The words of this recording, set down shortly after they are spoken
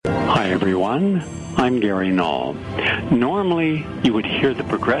Hi, everyone. I'm Gary Knoll. Normally, you would hear the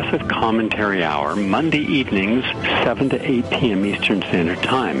Progressive Commentary Hour Monday evenings, 7 to 8 p.m. Eastern Standard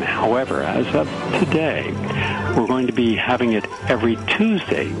Time. However, as of today, we're going to be having it every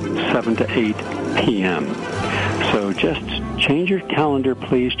Tuesday, 7 to 8 p.m. So just change your calendar,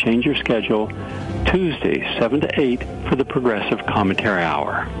 please. Change your schedule. Tuesday, 7 to 8 for the Progressive Commentary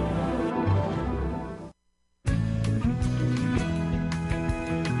Hour.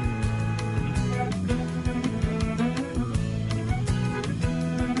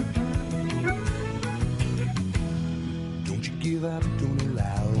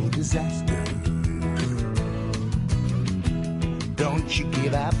 Disaster. Don't you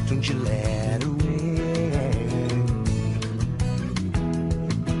give up, don't you let her win.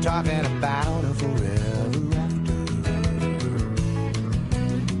 Talking about a forever after.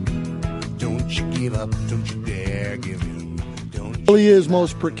 Don't you give up, don't you dare give in. It really is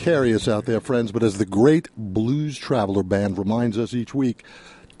most precarious out there, friends, but as the great Blues Traveler Band reminds us each week,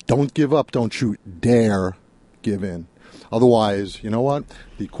 don't give up, don't you dare give in. Otherwise, you know what?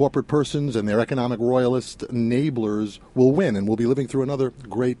 The corporate persons and their economic royalist enablers will win, and we'll be living through another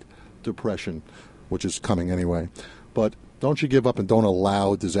Great Depression, which is coming anyway. But don't you give up and don't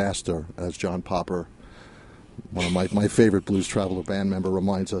allow disaster, as John Popper, one of my favorite Blues Traveler Band member,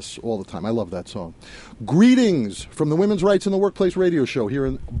 reminds us all the time. I love that song. Greetings from the Women's Rights in the Workplace radio show here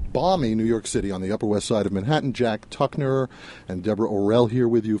in balmy New York City on the Upper West Side of Manhattan. Jack Tuckner and Deborah Orell here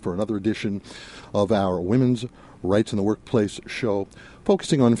with you for another edition of our Women's Rights in the Workplace show,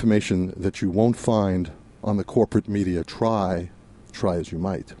 focusing on information that you won't find on the corporate media. Try as you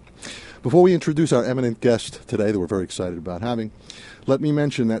might. Before we introduce our eminent guest today that we're very excited about having, let me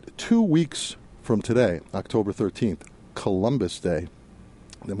mention that 2 weeks from today, October 13th, Columbus Day,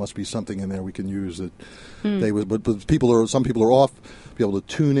 there must be something in there we can use that day was, but some people are off, be able to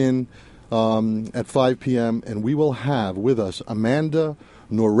tune in at 5 p.m., and we will have with us Amanda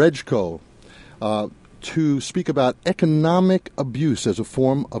Norejko, to speak about economic abuse as a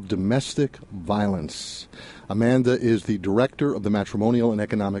form of domestic violence. Amanda is the director of the Matrimonial and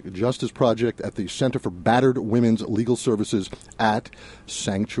Economic Justice Project at the Center for Battered Women's Legal Services at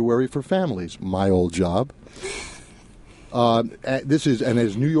Sanctuary for Families, my old job. This is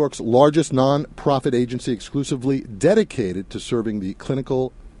New York's largest non-profit agency exclusively dedicated to serving the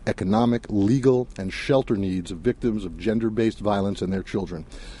clinical, economic, legal, and shelter needs of victims of gender-based violence and their children.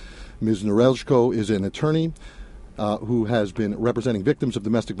 Ms. Norejko is an attorney who has been representing victims of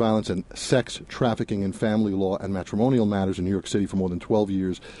domestic violence and sex trafficking in family law and matrimonial matters in New York City for more than 12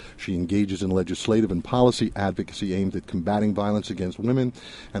 years. She engages in legislative and policy advocacy aimed at combating violence against women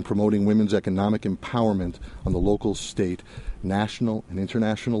and promoting women's economic empowerment on the local, state, national, and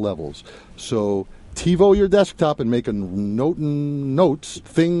international levels. So TiVo your desktop and make a notes,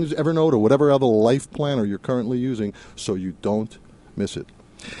 things, Evernote, or whatever other life planner you're currently using so you don't miss it.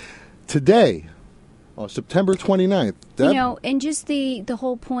 Today, September 29th. And just the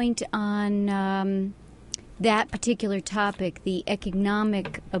whole point on that particular topic, the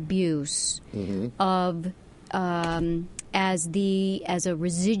economic abuse of as a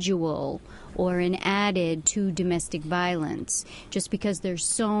residual or an added to domestic violence. Just because there's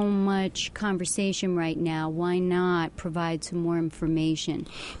so much conversation right now, why not provide some more information?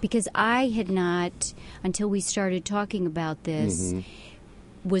 Because I had not, until we started talking about this,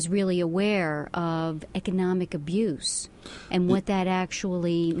 was really aware of economic abuse and what that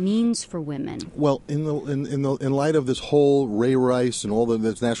actually means for women. Well, in light of this whole Ray Rice and all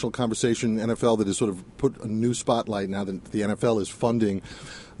this national conversation, NFL that has sort of put a new spotlight now that the NFL is funding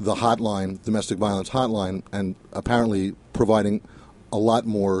the hotline, domestic violence hotline, and apparently providing a lot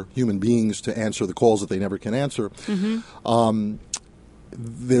more human beings to answer the calls that they never can answer.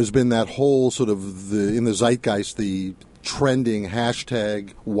 There's been that whole sort of in the zeitgeist, the trending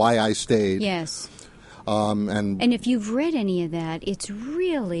hashtag why I stayed. Yes. And if you've read any of that, it's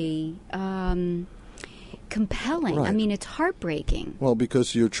really compelling. Right. I mean, it's heartbreaking. Well,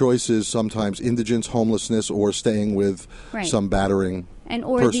 because your choice is sometimes indigence, homelessness, or staying with some battering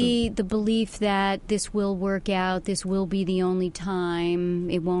or the belief that this will work out, this will be the only time,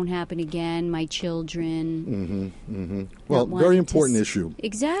 it won't happen again, my children. Well, very important issue.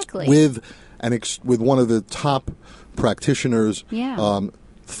 Exactly. With one of the top practitioners,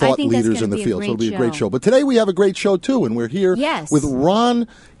 thought leaders in the field. So it'll be a great show. But today we have a great show, too, and we're here with Ron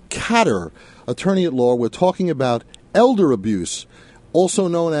Katter, attorney at law. We're talking about elder abuse, also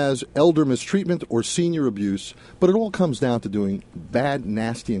known as elder mistreatment or senior abuse, but it all comes down to doing bad,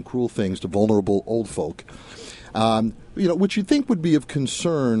 nasty, and cruel things to vulnerable old folk, which you think would be of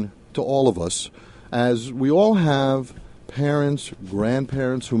concern to all of us, as we all have parents,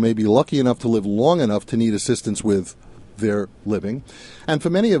 grandparents who may be lucky enough to live long enough to need assistance with their living. And for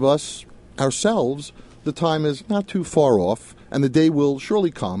many of us, ourselves, the time is not too far off, and the day will surely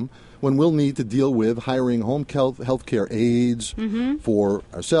come when we'll need to deal with hiring home health care aides for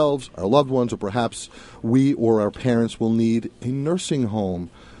ourselves, our loved ones, or perhaps we or our parents will need a nursing home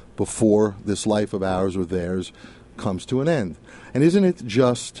before this life of ours or theirs comes to an end. And isn't it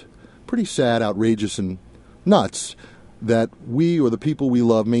just pretty sad, outrageous, and nuts that we or the people we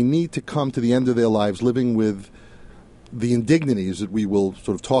love may need to come to the end of their lives living with the indignities that we will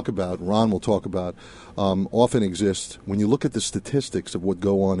sort of talk about, Ron will talk about, often exist when you look at the statistics of what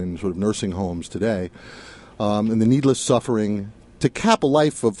go on in sort of nursing homes today, and the needless suffering to cap a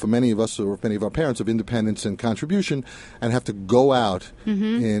life of, for many of us or many of our parents, of independence and contribution, and have to go out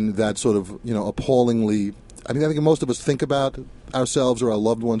in that sort of, appallingly. I mean, I think most of us think about ourselves or our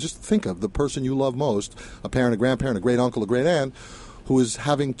loved ones. Just think of the person you love most, a parent, a grandparent, a great uncle, a great aunt, who is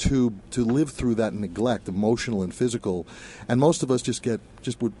having to live through that neglect, emotional and physical. And most of us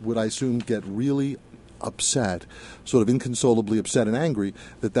would I assume, get really upset, sort of inconsolably upset and angry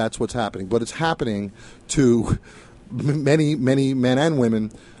that that's what's happening. But it's happening to many, many men and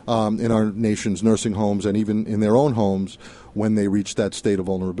women in our nation's nursing homes and even in their own homes when they reach that state of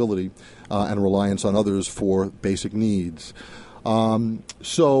vulnerability and reliance on others for basic needs. And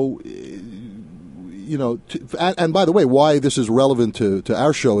by the way, why this is relevant to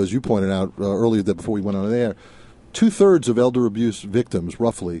our show, as you pointed out earlier before we went on air, 2/3 of elder abuse victims,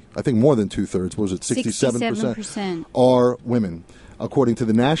 roughly, I think more than 2/3, was it 67%, are women, according to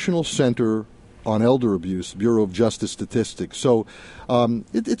the National Center on Elder Abuse, Bureau of Justice Statistics. So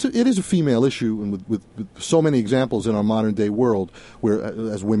it is a female issue, and with so many examples in our modern-day world where,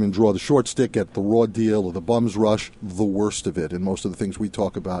 as women draw the short stick, get the raw deal or the bum's rush, the worst of it, and most of the things we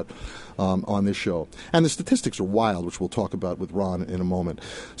talk about on this show. And the statistics are wild, which we'll talk about with Ron in a moment.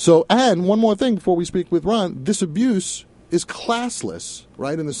 So, and one more thing before we speak with Ron, this abuse is classless,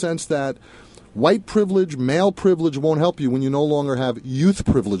 right, in the sense that white privilege, male privilege won't help you when you no longer have youth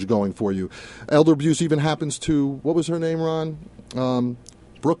privilege going for you. Elder abuse even happens to, what was her name, Ron?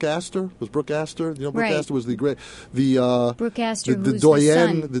 Brooke Astor? Was Brooke Astor? Brooke right. Astor was Brooke Astor,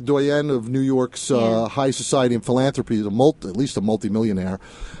 the doyen of New York's high society and philanthropy, at least a multimillionaire,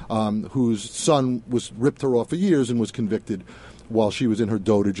 whose son was ripped her off for years and was convicted while she was in her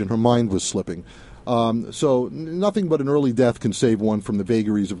dotage and her mind was slipping. So nothing but an early death can save one from the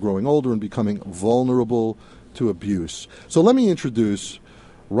vagaries of growing older and becoming vulnerable to abuse. So let me introduce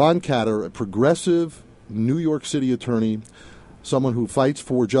Ron Katter, a progressive New York City attorney, someone who fights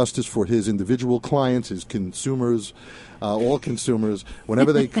for justice for his individual clients, his consumers, all consumers,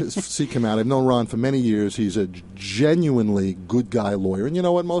 whenever they seek him out. I've known Ron for many years. He's a genuinely good guy lawyer. And you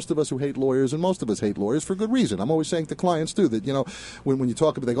know what? Most of us who hate lawyers, and most of us hate lawyers for good reason. I'm always saying to clients, too, that, when you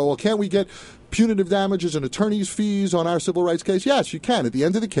talk about, they go, well, can't we get punitive damages and attorney's fees on our civil rights case? Yes, you can. At the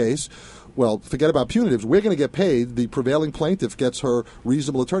end of the case, well, forget about punitives. We're going to get paid. The prevailing plaintiff gets her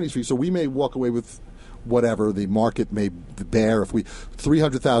reasonable attorney's fee. So we may walk away with whatever the market may bear, if we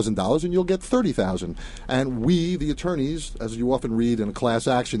 $300,000, and you'll get $30,000. And we, the attorneys, as you often read in a class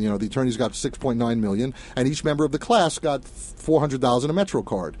action, the attorneys got $6.9 million, and each member of the class got $400 in a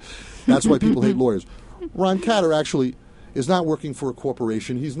MetroCard. That's why people hate lawyers. Ron Katter actually is not working for a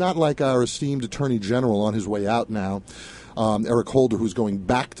corporation. He's not like our esteemed Attorney General on his way out now, Eric Holder, who's going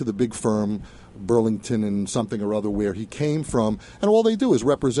back to the big firm, Burlington and something or other, where he came from, and all they do is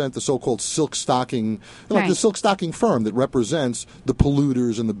represent the so-called silk stocking, like the silk stocking firm that represents the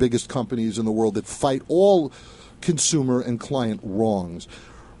polluters and the biggest companies in the world that fight all consumer and client wrongs.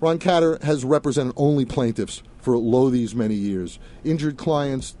 Ron Katter has represented only plaintiffs for these many years, injured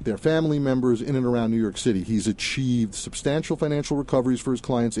clients, their family members in and around New York City. He's achieved substantial financial recoveries for his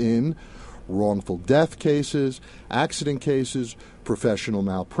clients in wrongful death cases, accident cases, professional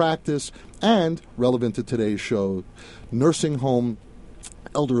malpractice, and, relevant to today's show, nursing home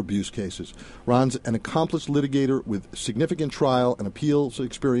elder abuse cases. Ron's an accomplished litigator with significant trial and appeals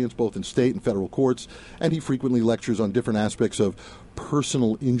experience both in state and federal courts, and he frequently lectures on different aspects of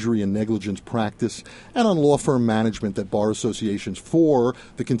personal injury and negligence practice and on law firm management at bar associations for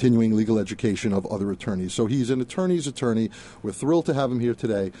the continuing legal education of other attorneys. So he's an attorney's attorney. We're thrilled to have him here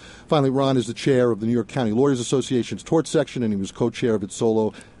today. Finally, Ron is the chair of the New York County Lawyers Association's tort section, and he was co-chair of its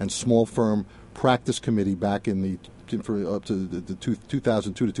solo and small firm practice committee back in up to the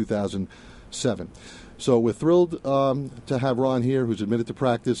 2002 to 2007. So we're thrilled to have Ron here, who's admitted to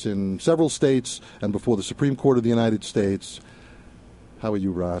practice in several states and before the Supreme Court of the United States. How are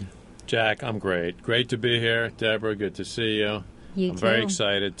you, Ron? Jack, I'm great. Great to be here. Deborah, good to see you. You I'm too. very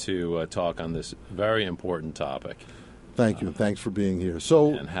excited to talk on this very important topic. Thank you. Thanks for being here.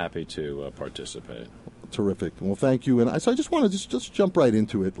 So and happy to participate. Terrific. Well, thank you. And so I just want to just jump right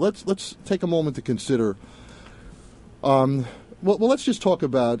into it. Let's take a moment to consider. Well, let's just talk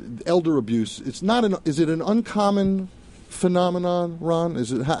about elder abuse. It's not is it an uncommon phenomenon, Ron?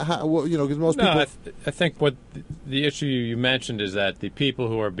 Is it because most people? I think what the issue you mentioned is that the people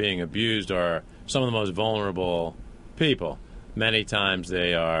who are being abused are some of the most vulnerable people. Many times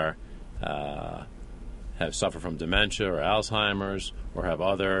they are have suffered from dementia or Alzheimer's or have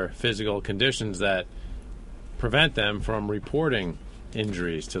other physical conditions that prevent them from reporting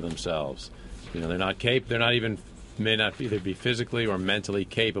injuries to themselves. They're not may not either be physically or mentally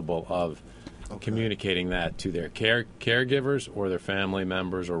capable of communicating that to their caregivers or their family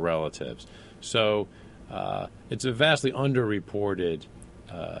members or relatives. So it's a vastly underreported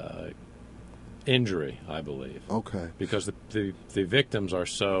injury, I believe. Okay. Because the victims are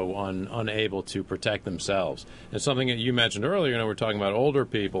so unable to protect themselves. And something that you mentioned earlier, we're talking about older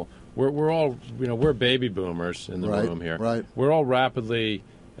people. We're all, we're baby boomers in the room here. Right. We're all rapidly,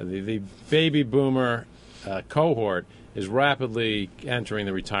 the baby boomer cohort is rapidly entering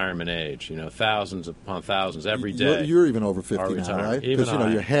the retirement age. Thousands upon thousands every day. You're even over 50 now, right?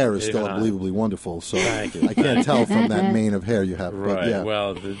 Because your hair is still unbelievably wonderful. So Thank you. I can't tell from that mane of hair you have. Right. But yeah.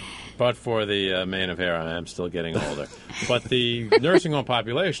 Well, but for the mane of hair, I am still getting older. But the nursing home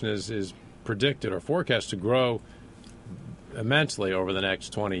population is predicted or forecast to grow immensely over the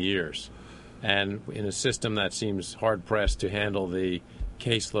next 20 years. And in a system that seems hard-pressed to handle the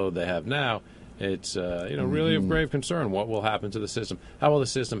caseload they have now, it's really of grave concern. What will happen to the system? How will the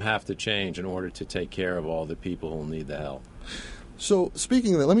system have to change in order to take care of all the people who will need the help? So,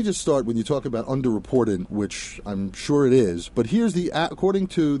 speaking of that, let me just start when you talk about underreported, which I'm sure it is. But here's according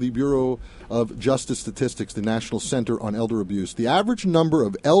to the Bureau of Justice Statistics, the National Center on Elder Abuse, the average number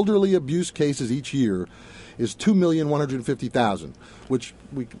of elderly abuse cases each year is 2,150,000, which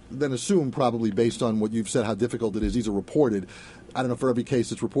we then assume probably based on what you've said, how difficult it is. These are reported. I don't know, for every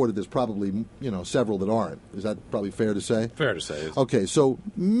case that's reported, there's probably, several that aren't. Is that probably fair to say? Fair to say. Okay, so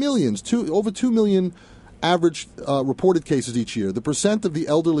millions, over 2 million average reported cases each year. The percent of the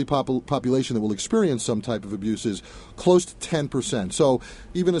elderly population that will experience some type of abuse is close to 10%. So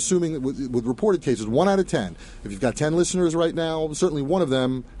even assuming that with reported cases, 1 out of 10, if you've got 10 listeners right now, certainly one of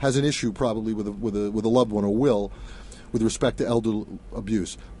them has an issue probably with a loved one or will with respect to elder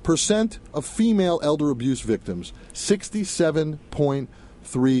abuse. Percent of female elder abuse victims,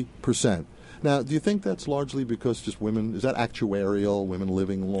 67.3%. Now, do you think that's largely because just women, is that actuarial, women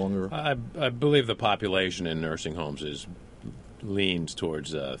living longer? I believe the population in nursing homes leans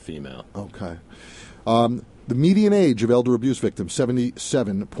towards female. Okay. The median age of elder abuse victims,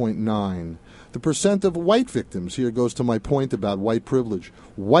 77.9. The percent of white victims, here goes to my point about white privilege.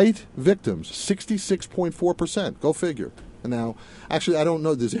 White victims, 66.4%. Go figure. Now, actually, I don't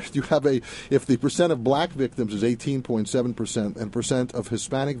know. If the percent of black victims is 18.7% and percent of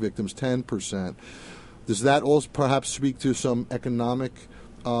Hispanic victims 10%, does that also perhaps speak to some economic,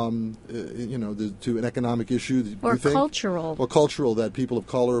 to an economic issue? Do or you think? Cultural. Or cultural, that people of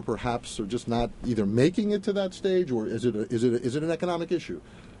color perhaps are just not either making it to that stage, or is it an economic issue?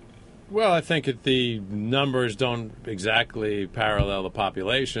 Well, I think the numbers don't exactly parallel the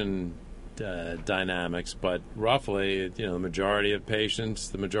population dynamics, but roughly, the majority of patients,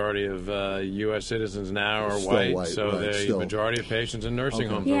 the majority of U.S. citizens now are white. So the majority of patients in nursing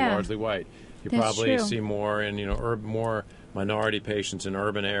homes are largely white. You That's probably true. see more in more minority patients in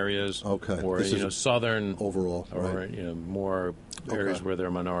urban areas, or southern overall, or more areas where there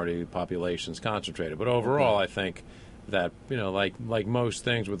are minority populations concentrated. But overall, I think that like most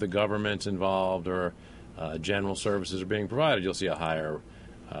things with the government involved or general services are being provided, you'll see a higher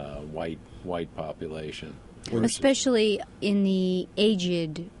white population. Especially in the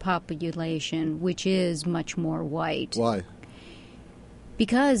aged population, which is much more white. Why?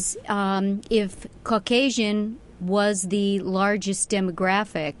 Because if Caucasian was the largest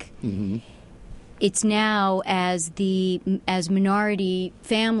demographic, it's now as minority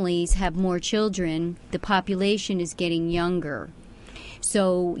families have more children, the population is getting younger.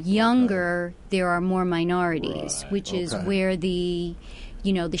 So younger, there are more minorities, which is where the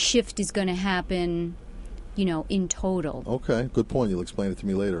shift is going to happen, in total. Okay, good point. You'll explain it to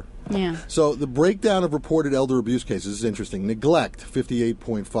me later. Yeah. So the breakdown of reported elder abuse cases is interesting. Neglect,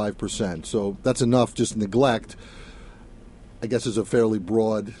 58.5%. So that's enough. Just neglect, I guess, is a fairly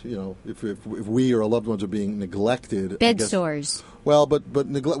broad, if we or our loved ones are being neglected. Bed sores. Well, but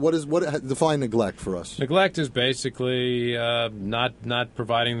neglect. Define neglect for us? Neglect is basically not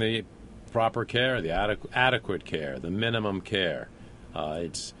providing the proper care, the adequate care, the minimum care.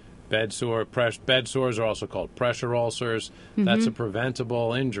 It's Bed sores are also called pressure ulcers. That's a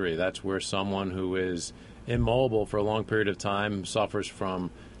preventable injury. That's where someone who is immobile for a long period of time suffers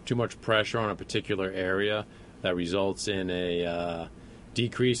from too much pressure on a particular area that results in a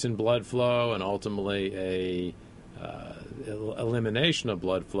decrease in blood flow and ultimately a elimination of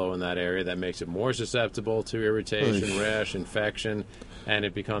blood flow in that area that makes it more susceptible to irritation, rash, infection, and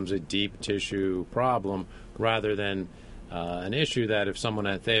it becomes a deep tissue problem rather than an issue that if someone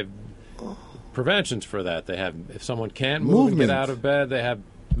they have preventions for that. They have, if someone can't move and get out of bed, they have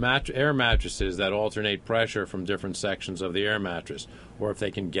air mattresses that alternate pressure from different sections of the air mattress. Or if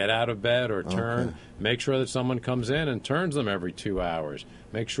they can get out of bed or turn, make sure that someone comes in and turns them every 2 hours.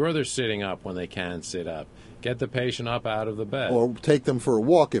 Make sure they're sitting up when they can sit up. Get the patient up out of the bed. Or take them for a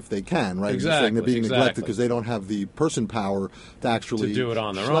walk if they can, right? Exactly. You're saying they're being neglected because they don't have the person power to actually do it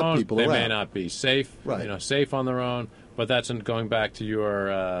on their schlep own. people They around. may not be safe, safe on their own. But that's going back to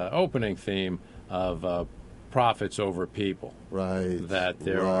your opening theme of profits over people. Right. That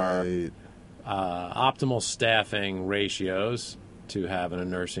there are optimal staffing ratios to have in a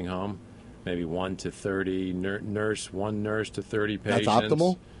nursing home. Maybe 1 to 30 one nurse to 30 patients. That's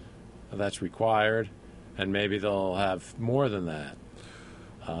optimal? That's required. And maybe they'll have more than that.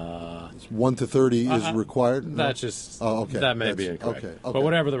 1 to 30 is required? No? That's just that may be incorrect. Okay. But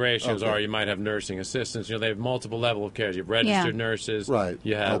whatever the ratios are, you might have nursing assistants. They have multiple level of care. You have registered nurses. Right.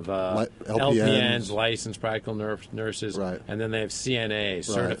 You have LPNs, licensed practical nurses. Right. And then they have CNAs,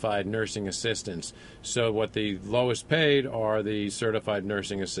 certified nursing assistants. So what the lowest paid are the certified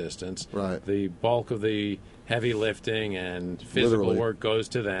nursing assistants. Right. The bulk of the heavy lifting and physical work goes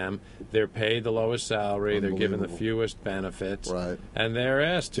to them. They're paid the lowest salary. They're given the fewest benefits. Right. And they're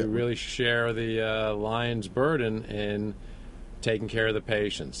asked to really share the lion's burden in taking care of the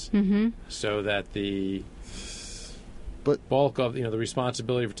patients so that the bulk of the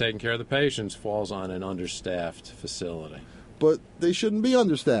responsibility for taking care of the patients falls on an understaffed facility. But they shouldn't be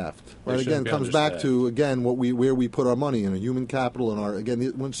understaffed. Right? Again, it comes back to where we put our money in, human capital, and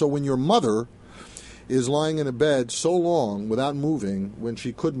when your mother is lying in a bed so long without moving, when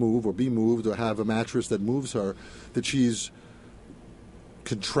she could move or be moved or have a mattress that moves her, that she's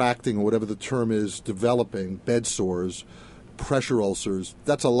contracting or whatever the term is, developing bed sores, pressure ulcers.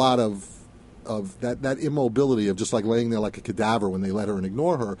 That's a lot of that immobility of just like laying there like a cadaver when they let her and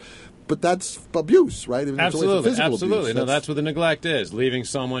ignore her. But that's abuse, right? I mean, absolutely. Abuse. No, that's what the neglect is. Leaving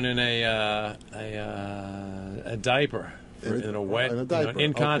someone in a diaper. In a wet,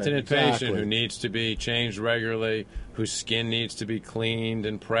 incontinent patient who needs to be changed regularly, whose skin needs to be cleaned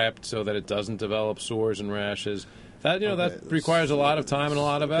and prepped so that it doesn't develop sores and rashes. That that requires a lot of time and a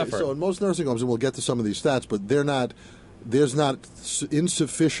lot of effort. So in most nursing homes, and we'll get to some of these stats, but there's not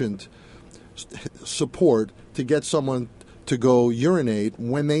insufficient support to get someone to go urinate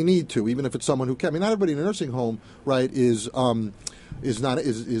when they need to, even if it's someone who can. I mean, not everybody in a nursing home, right, is not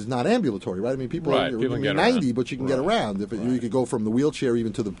ambulatory, right? I mean, people are 90, around. But you can get around. If you could go from the wheelchair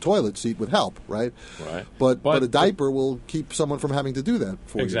even to the toilet seat with help, right? Right. But a diaper will keep someone from having to do that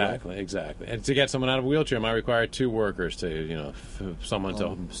for you. Exactly. And to get someone out of a wheelchair might require 2 workers to, someone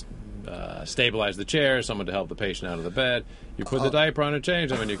to stabilize the chair, someone to help the patient out of the bed. You put the diaper on and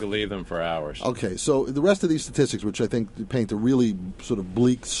change them, and you can leave them for hours. Okay, so the rest of these statistics, which I think paint a really sort of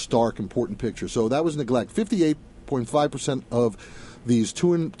bleak, stark, important picture. So that was neglect. 58.5% of these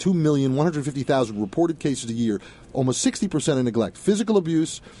 2,150,000 reported cases a year, almost 60% of neglect. Physical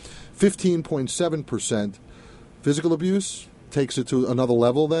abuse, 15.7%. Physical abuse takes it to another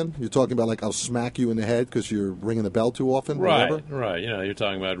level then? You're talking about like I'll smack you in the head because you're ringing the bell too often? Right. You're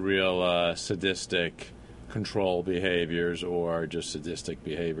talking about real sadistic control behaviors or just sadistic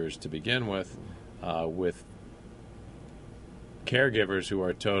behaviors to begin with caregivers who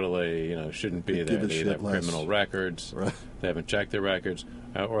are totally, shouldn't be there. They either have criminal records, they haven't checked their records,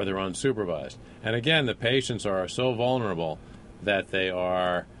 or they're unsupervised. And again, the patients are so vulnerable that they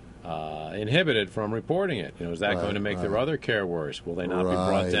are inhibited from reporting it. Is that going to make their other care worse? Will they not be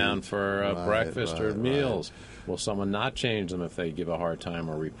brought down for breakfast or meals? Will someone not change them if they give a hard time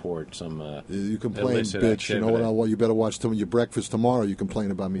or report some you complain, illicit bitch. activity? You better watch your breakfast tomorrow. You complain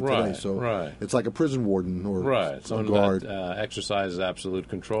about me today. So it's like a prison warden or a guard. That exercises absolute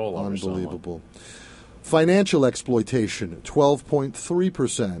control over Unbelievable. Financial exploitation,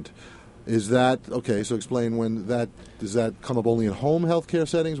 12.3%. Is that okay? So explain does that come up only in home health care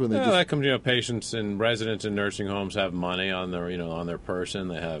settings when they that comes. Patients and residents in nursing homes have money on their on their person.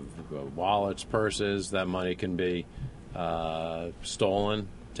 They have wallets, purses. That money can be stolen,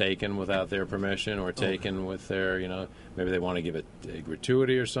 taken without their permission, or taken with their maybe they want to give a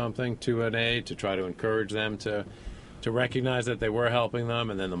gratuity or something to an aide to try to encourage them to to recognize that they were helping them,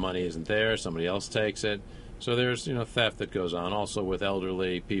 and then the money isn't there, somebody else takes it. So there's theft that goes on. Also with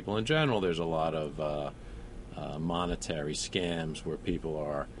elderly people in general, there's a lot of monetary scams where people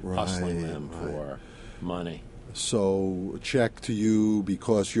are hustling them for money. So check to you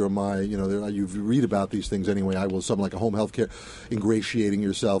because you're my, you read about these things anyway. I will, something like a home health care, ingratiating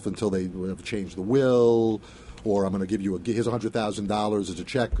yourself until they have changed the will, or I'm going to give you here's $100,000 as a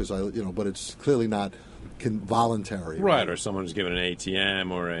check because but it's clearly not voluntary. Right, or someone's given an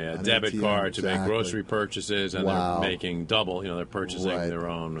ATM or a debit card to make grocery purchases, and they're making double. They're purchasing their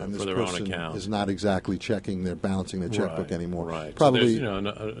own and for their own account. Is not exactly balancing their checkbook anymore. Right, probably.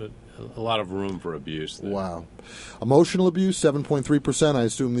 So a lot of room for abuse there. Wow. Emotional abuse, 7.3%. I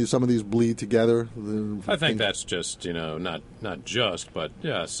assume some of these bleed together. I think that's just not just, but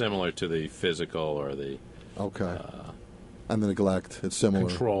similar to the physical or the and the neglect. It's similar.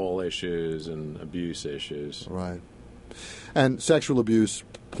 Control issues and abuse issues. Right. And sexual abuse,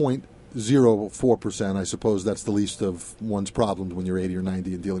 0.04%. I suppose that's the least of one's problems when you're 80 or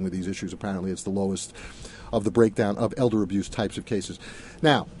 90 and dealing with these issues. Apparently it's the lowest of the breakdown of elder abuse types of cases.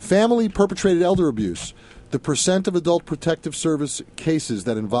 Now, family-perpetrated elder abuse. The percent of adult protective service cases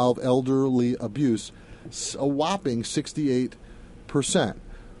that involve elderly abuse, a whopping 68%.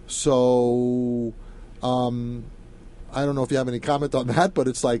 So, I don't know if you have any comment on that, but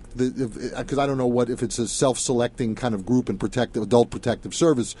it's like, because I don't know if it's a self-selecting kind of group in adult protective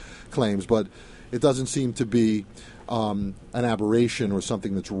service claims, but it doesn't seem to be an aberration or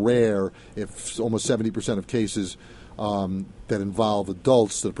something that's rare if almost 70% of cases that involve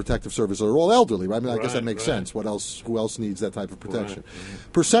adults, the protective service, are all elderly, right? I mean, I guess that makes sense. Who else needs that type of protection?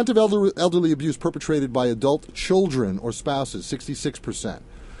 Right. Percent of elderly abuse perpetrated by adult children or spouses, 66%.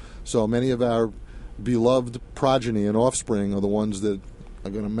 So many of our beloved progeny and offspring are the ones that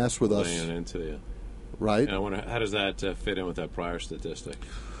are going to mess with us. Laying into you. Right? And I wonder, how does that fit in with that prior statistic?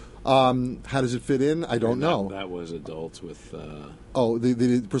 How does it fit in? I don't know. That was adults with... the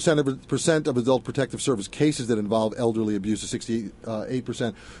percent of adult protective service cases that involve elderly abuse is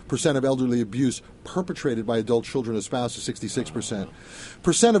 68%. Percent of elderly abuse perpetrated by adult children or spouses, 66%.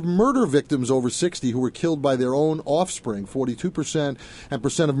 Percent of murder victims over 60 who were killed by their own offspring, 42%. And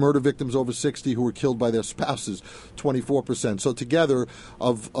percent of murder victims over 60 who were killed by their spouses, 24%. So together,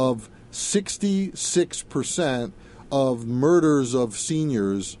 of 66%, of murders of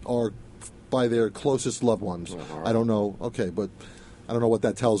seniors are by their closest loved ones. I don't know. Okay, but I don't know what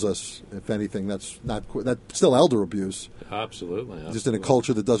that tells us. If anything, that's still elder abuse. Absolutely. Just in a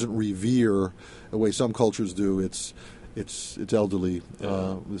culture that doesn't revere the way some cultures do. It's elderly.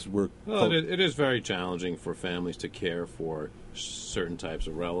 It is very challenging for families to care for certain types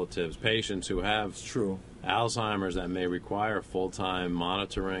of relatives, patients who have Alzheimer's that may require full-time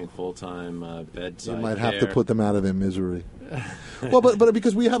monitoring, full-time bedside care. You might have to put them out of their misery. Well, but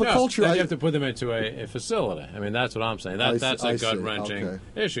because we have a culture... You have to put them into a facility. I mean, that's what I'm saying. That's a gut-wrenching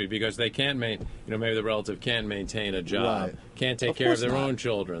issue because they can't maybe the relative can't maintain a job, can't take care of their own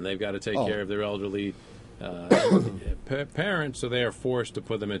children. They've got to take care of their elderly parents, so they are forced to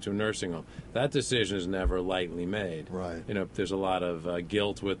put them into a nursing home. That decision is never lightly made. Right. There's a lot of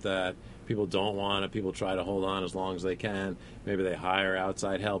guilt with that. People don't want it. People try to hold on as long as they can. Maybe they hire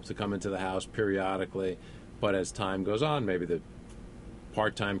outside help to come into the house periodically. But as time goes on, maybe the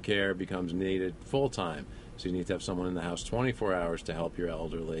part-time care becomes needed full-time. So you need to have someone in the house 24 hours to help your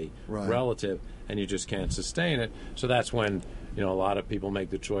elderly relative, and you just can't sustain it. So that's when a lot of people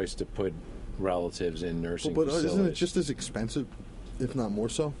make the choice to put relatives in nursing facilities. Isn't it just as expensive, if not more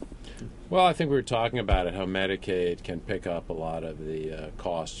so? Well, I think we were talking about it, how Medicaid can pick up a lot of the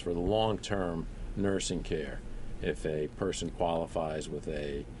costs for the long-term nursing care. If a person qualifies with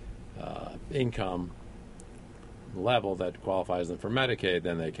a income level that qualifies them for Medicaid,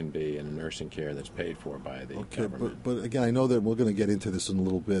 then they can be in nursing care that's paid for by the government. But again, I know that we're going to get into this in a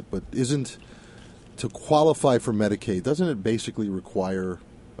little bit, but to qualify for Medicaid, doesn't it basically require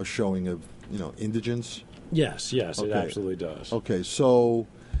a showing of indigence? Yes, it absolutely does. Okay, so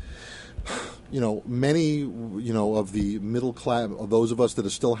many of the middle class, those of us that are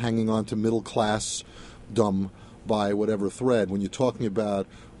still hanging on to middle classdom by whatever thread, when you're talking about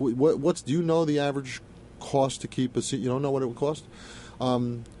do you know the average cost to keep you don't know what it would cost?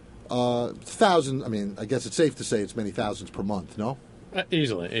 Thousands. I mean, I guess it's safe to say it's many thousands per month. No.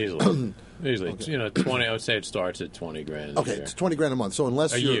 Easily. Okay. 20. I would say it starts at $20,000. Okay, it's $20,000 a month. So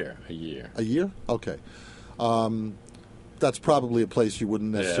unless a year. A year. Okay. that's probably a place you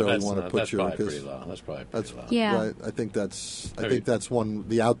wouldn't necessarily want to put that's your. Probably pretty low. That's probably pretty low. Yeah. Right. I think that's one,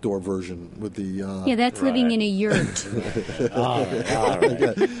 the outdoor version with the. Yeah, that's living Right. in a yurt. All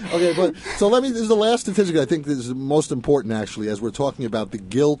right. Okay, but so this is the last statistic I think is the most important, actually, as we're talking about the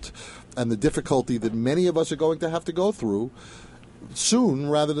guilt and the difficulty that many of us are going to have to go through sooner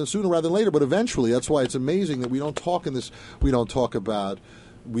rather than later. But eventually, that's why it's amazing that we don't talk about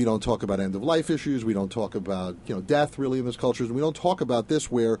end of life issues. We don't talk about death really in this culture. We don't talk about this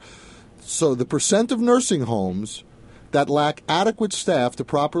so the percent of nursing homes that lack adequate staff to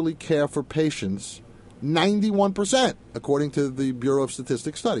properly care for patients, 91%, according to the Bureau of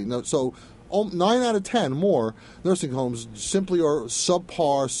Statistics study. Now, so 9 out of 10 more nursing homes simply are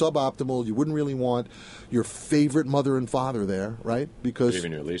subpar, suboptimal. You wouldn't really want your favorite mother and father there, right? Because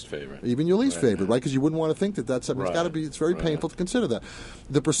Even your least favorite. favorite, right? Because you wouldn't want to think that's something. It's got to be. It's very Right. painful to consider that.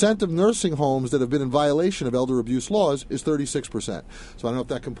 The percent of nursing homes that have been in violation of elder abuse laws is 36%. So I don't know if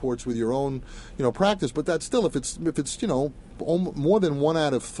that comports with your own, practice, but that's still if it's more than 1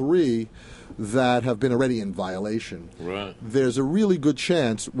 out of 3 that have been already in violation. Right. There's a really good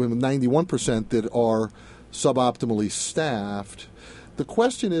chance with 91% that are suboptimally staffed. The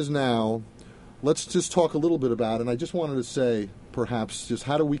question is now, let's just talk a little bit about it. And I just wanted to say, perhaps, just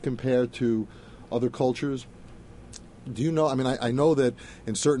how do we compare to other cultures? Do you know? I mean, I know that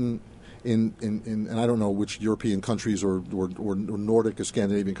in certain, and I don't know which European countries or Nordic or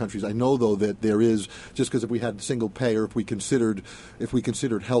Scandinavian countries. I know though that there is, just because if we had single payer, if we considered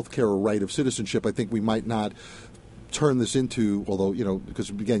healthcare a right of citizenship, I think we might not turn this into, although because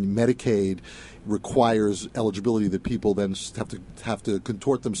again Medicaid requires eligibility that people then have to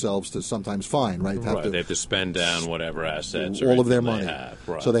contort themselves to sometimes find, right? They have to spend down whatever assets, all of their they money. have.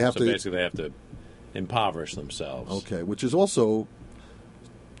 Right. So they have to basically they have to impoverish themselves. Okay, which is also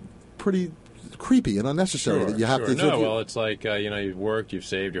pretty creepy and unnecessary. That you have to. No, well, it's like you've worked, you've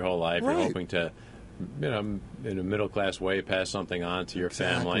saved your whole life, Right. you're hoping to, in a middle class way, pass something on to your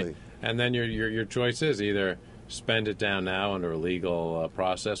family, Exactly. and then your choice is either spend it down now under a legal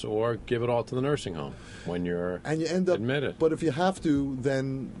process, or give it all to the nursing home when you're and you end up admitted. But if you have to,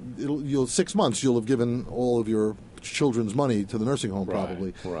 then you'll 6 months you'll have given all of your children's money to the nursing home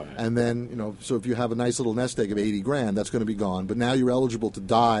probably, right. And then so if you have a nice little nest egg of $80,000, that's going to be gone. But now you're eligible to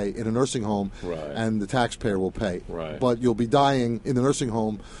die in a nursing home, Right. and the taxpayer will pay. Right. But you'll be dying in the nursing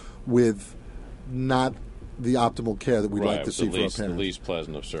home with not the optimal care that we'd like to see for our parents. The least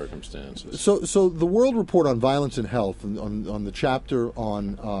pleasant of circumstances. So the World Report on Violence and Health, on the chapter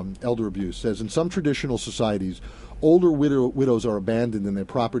on elder abuse, says in some traditional societies, older widows are abandoned and their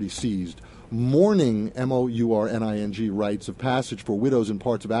property seized. Mourning, mourning, rites of passage for widows in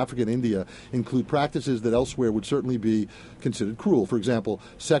parts of Africa and India include practices that elsewhere would certainly be considered cruel. For example,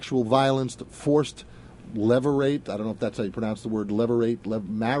 sexual violence, forced levirate, I don't know if that's how you pronounce the word, levirate,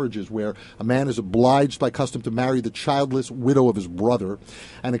 marriages where a man is obliged by custom to marry the childless widow of his brother,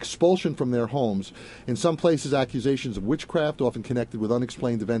 and expulsion from their homes. In some places, accusations of witchcraft, often connected with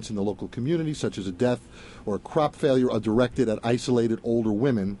unexplained events in the local community, such as a death or a crop failure, are directed at isolated older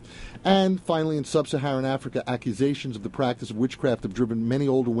women. And finally, in sub-Saharan Africa, accusations of the practice of witchcraft have driven many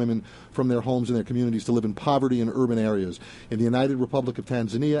older women from their homes and their communities to live in poverty in urban areas. In the United Republic of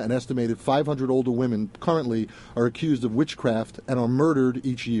Tanzania, an estimated 500 older women currently are accused of witchcraft and are murdered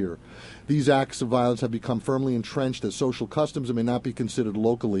each year. These acts of violence have become firmly entrenched as social customs and may not be considered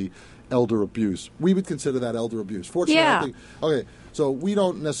locally elder abuse. We would consider that elder abuse. Fortunately, Yeah. I think, okay, so we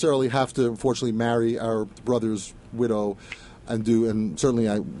don't necessarily have to, unfortunately, marry our brother's widow and certainly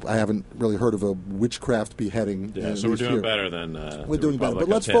I haven't really heard of a witchcraft beheading. Yeah, so we're doing better than we're doing better. But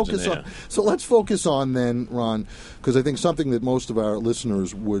let's Tanzania. focus on then, Ron, because I think something that most of our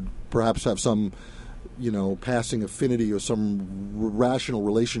listeners would perhaps have some passing affinity or some rational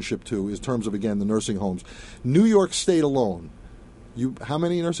relationship to is terms of, again, the nursing homes. New York State alone, how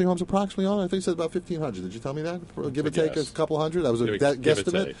many nursing homes approximately are? I think you said about 1,500. Did you tell me that? Give or take a couple hundred? That was a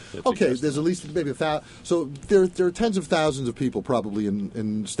guesstimate? Okay, there's at least maybe 1,000. So there are tens of thousands of people probably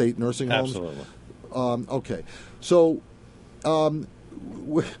in state nursing homes. Absolutely. Okay. So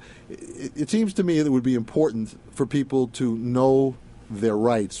it seems to me that it would be important for people to know their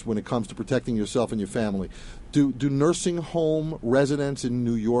rights when it comes to protecting yourself and your family. Do nursing home residents in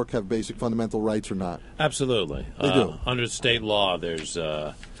New York have basic fundamental rights or not? Absolutely. They do. Under state law, there's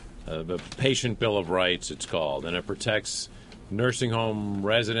the Patient Bill of Rights, it's called, and it protects nursing home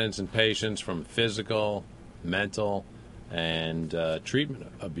residents and patients from physical, mental, and treatment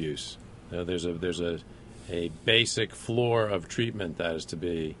abuse. There's a basic floor of treatment that is to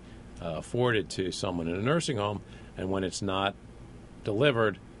be afforded to someone in a nursing home, and when it's not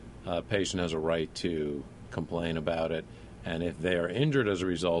delivered, a patient has a right to complain about it, And if they are injured as a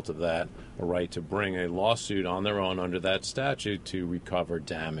result of that, a right to bring a lawsuit on their own under that statute to recover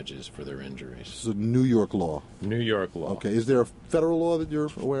damages for their injuries. This is a New York law. New York law. Okay. Is there a federal law that you're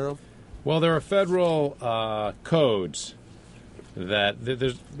aware of? Well, there are federal codes that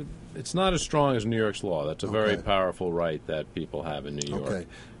it's not as strong as New York's law. That's a very powerful right that people have in New York. Okay.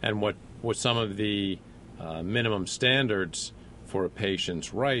 And what some of the minimum standards for a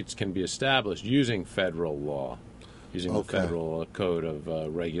patient's rights can be established using federal law, using the federal code of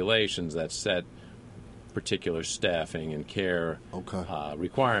regulations that set particular staffing and care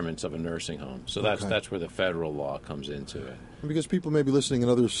requirements of a nursing home. So that's where the federal law comes into it. Because people may be listening in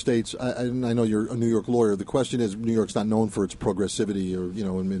other states, I know you're a New York lawyer. The question is, New York's not known for its progressivity, or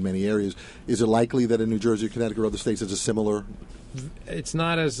in many areas. Is it likely that in New Jersey, Connecticut, or other states, it's a similar? It's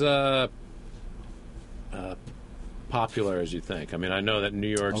not as popular as you think. I mean, I know that New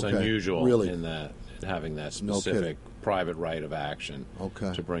York's unusual in that having that specific private right of action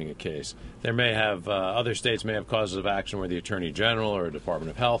to bring a case. There may have other states may have causes of action where the Attorney General or Department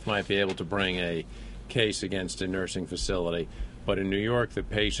of Health might be able to bring a case against a nursing facility, but in New York, the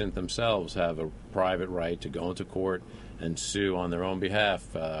patient themselves have a private right to go into court and sue on their own behalf.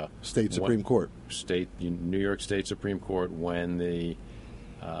 Supreme Court. New York State Supreme Court when the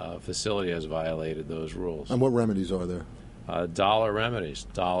facility has violated those rules. And what remedies are there? Dollar remedies,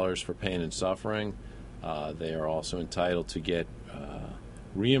 dollars for pain and suffering. They are also entitled to get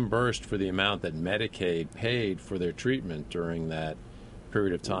reimbursed for the amount that Medicaid paid for their treatment during that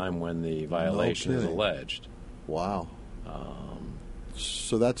period of time when the violation is alleged. Wow.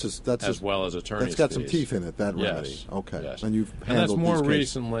 So that's as well as attorney's fees. That's got some fees. Teeth in it, that remedy. Yes. Okay. Yes. And you've and that's handled more these cases.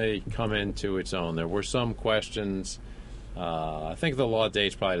 recently come into its own. There were some questions. I think the law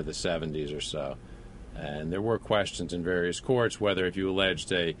dates probably to the 70s or so. And there were questions in various courts whether if you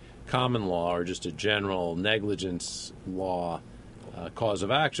alleged a common law or just a general negligence law cause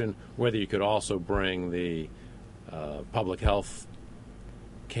of action, whether you could also bring the public health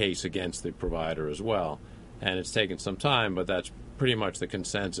case against the provider as well. And it's taken some time, but that's pretty much the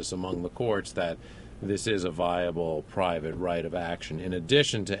consensus among the courts that this is a viable private right of action in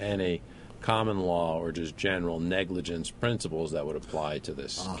addition to any common law or just general negligence principles that would apply to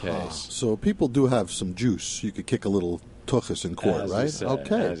this case. So people do have some juice. You could kick a little tuchus in court, As right? you say,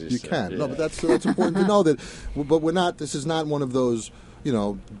 okay, as you you say, can. yeah. No, but that's important to know that. But we're not. This is not one of those.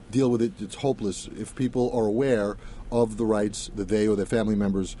 Deal with it. It's hopeless if people are aware of the rights that they or their family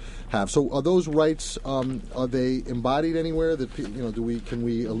members have. So, are those rights? Are they embodied anywhere? That can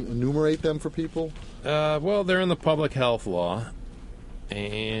we enumerate them for people? Well, they're in the public health law,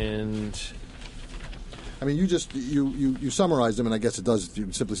 and I mean, you summarize them, and I guess it does.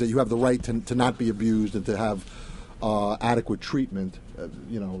 You simply say you have the right to not be abused and to have adequate treatment.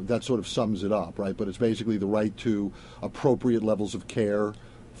 That sort of sums it up, right? But it's basically the right to appropriate levels of care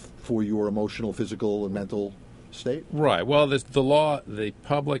for your emotional, physical, and mental state. Right. Well, the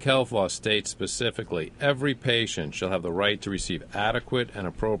public health law states specifically, every patient shall have the right to receive adequate and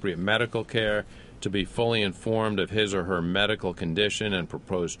appropriate medical care, to be fully informed of his or her medical condition and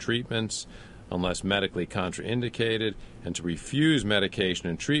proposed treatments, unless medically contraindicated, and to refuse medication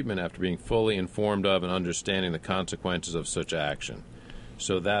and treatment after being fully informed of and understanding the consequences of such action.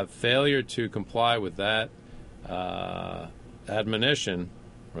 So that failure to comply with that admonition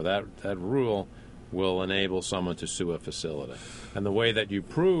or that rule will enable someone to sue a facility. And the way that you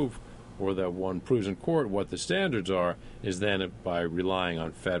prove, or that one proves in court what the standards are, is then by relying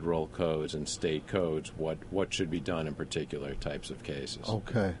on federal codes and state codes what should be done in particular types of cases.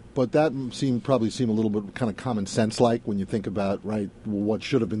 Okay, but that probably seem a little bit kind of common sense like when you think about what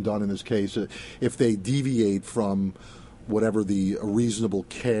should have been done in this case. If they deviate from whatever the reasonable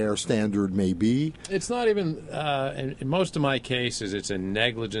care standard may be. It's not even, in most of my cases, it's a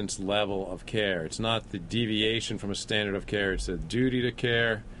negligence level of care. It's not the deviation from a standard of care. It's a duty to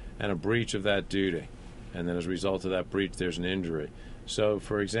care and a breach of that duty. And then as a result of that breach, there's an injury. So,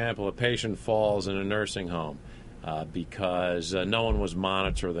 for example, a patient falls in a nursing home because no one was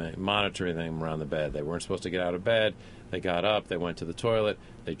monitoring them around the bed. They weren't supposed to get out of bed. They got up, they went to the toilet,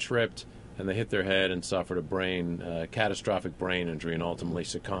 they tripped, and they hit their head and suffered a catastrophic brain injury and ultimately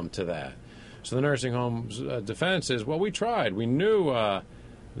succumbed to that. So the nursing home's defense is, well, we tried. We knew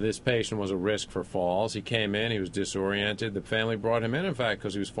this patient was a risk for falls. He came in, he was disoriented. The family brought him in fact,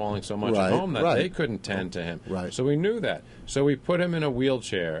 because he was falling so much at home that they couldn't tend to him. Right. So we knew that. So we put him in a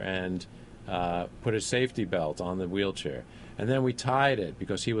wheelchair and put a safety belt on the wheelchair. And then we tied it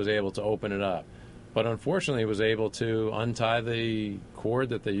because he was able to open it up. But unfortunately, he was able to untie the cord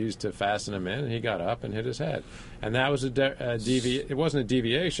that they used to fasten him in, and he got up and hit his head. And that was it wasn't a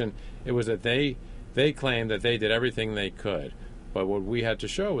deviation. It was that they they claimed that they did everything they could. But what we had to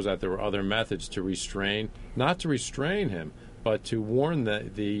show was that there were other methods to restrain, not to restrain him, but to warn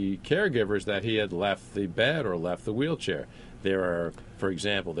the caregivers that he had left the bed or left the wheelchair. There are, for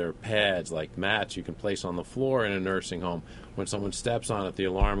example, there are pads like mats you can place on the floor in a nursing home. When someone steps on it, the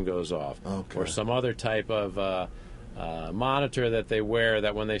alarm goes off. Okay. Or some other type of monitor that they wear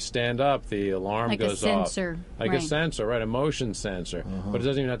that when they stand up, the alarm like goes a off. sensor. Like right. a sensor, right? A motion sensor. But it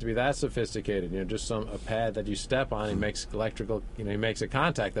doesn't even have to be that sophisticated. Just a pad that you step on, he makes electrical, he makes a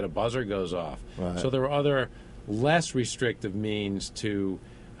contact that a buzzer goes off. Right. So there were other less restrictive means to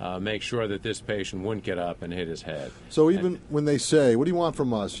make sure that this patient wouldn't get up and hit his head. So even when they say, "What do you want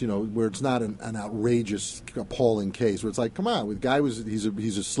from us?" Where it's not an outrageous, appalling case, where it's like, "Come on, the guy he's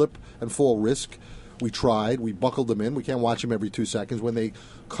a slip and fall risk. We tried, we buckled him in. We can't watch him every 2 seconds." When they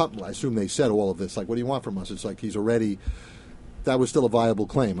come, I assume they said all of this. Like, "What do you want from us?" It's like he's already. That was still a viable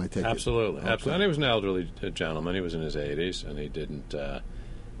claim, I take it. Absolutely. Absolutely. And he was an elderly gentleman. He was in his 80s, and he didn't.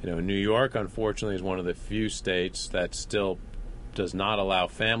 New York, unfortunately, is one of the few states that still does not allow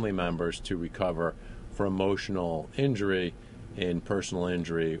family members to recover for emotional injury in personal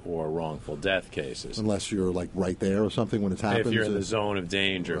injury or wrongful death cases. Unless you're like right there or something when it's happened. If you're in the zone of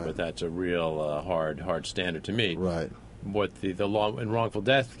danger, Right. but that's a real hard standard to meet. Right. What the law in wrongful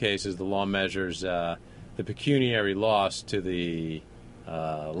death cases, the law measures the pecuniary loss to the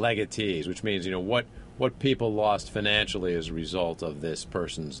legatees, which means what people lost financially as a result of this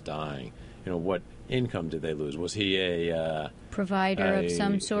person's dying. What income did they lose? Was he a Provider of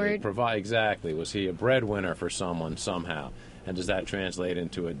some sort? Exactly. Was he a breadwinner for someone somehow? And does that translate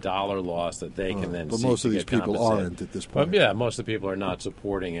into a dollar loss that they can then But seek most to of these get people compensated? aren't at this point. But yeah, most of the people are not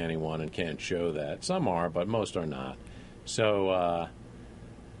supporting anyone and can't show that. Some are, but most are not. So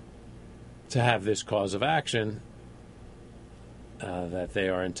to have this cause of action, that they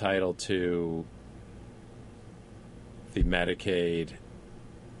are entitled to the Medicaid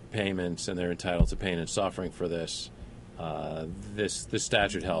payments and they're entitled to pain and suffering for this, this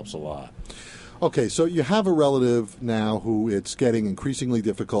statute helps a lot. Okay, so you have a relative now who it's getting increasingly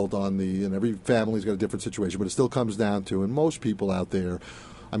difficult on and every family's got a different situation, but it still comes down to, and most people out there,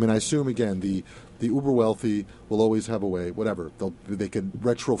 I mean, I assume, again, the uber wealthy will always have a way, whatever. They can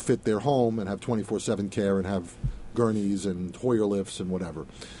retrofit their home and have 24/7 care and have gurneys and Hoyer lifts and whatever.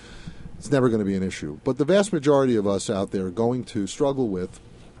 It's never going to be an issue. But the vast majority of us out there are going to struggle with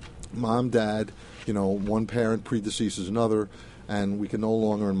mom, dad, one parent predeceases another, and we can no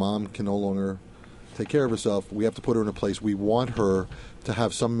longer, and mom can no longer take care of herself. We have to put her in a place. We want her to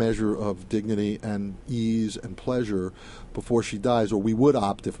have some measure of dignity and ease and pleasure before she dies, or we would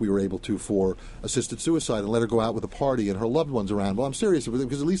opt, if we were able to, for assisted suicide and let her go out with a party and her loved ones around. Well, I'm serious,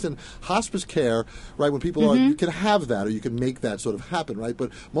 because at least in hospice care, right, when people are, you can have that, or you can make that sort of happen, right? But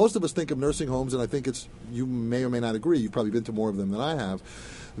most of us think of nursing homes, and I think you may or may not agree, you've probably been to more of them than I have,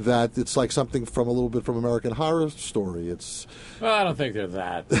 that it's like something from a little bit from American Horror Story. Well, I don't think they're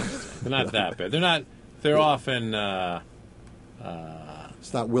that. They're not that bad. They're not. They're often.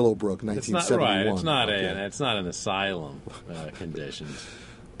 It's not Willowbrook, 1971. It's not right. It's not okay. It's not an asylum conditions,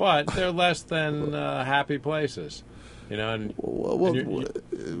 but they're less than happy places. And, Well, and you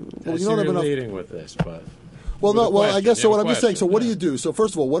I see don't have you're enough. leading with this, but Well, with no. a Well, I question. guess so. You What have I'm a just saying. So, what do question. you do? So,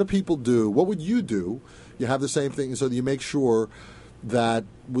 first of all, what do people do? What would you do? You have the same thing, so that you make sure that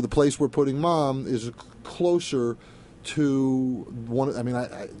with the place we're putting mom is closer to one. I mean,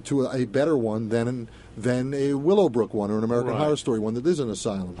 to a better one than a Willowbrook one or an American Right. Horror Story one that is an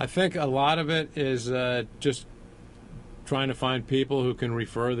asylum. I think a lot of it is just trying to find people who can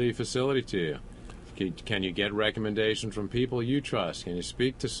refer the facility to you. Can you get recommendations from people you trust? Can you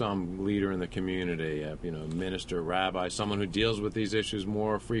speak to some leader in the community, minister, rabbi, someone who deals with these issues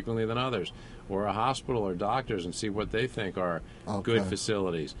more frequently than others, or a hospital or doctors, and see what they think are good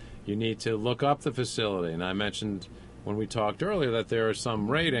facilities? You need to look up the facility. And I mentioned when we talked earlier that there are some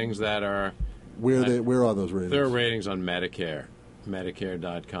ratings that are... Where are those ratings? There are ratings on Medicare.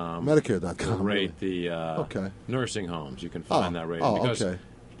 Medicare.com. Medicare.com. Rate really? the nursing homes. You can find that rating. Because okay.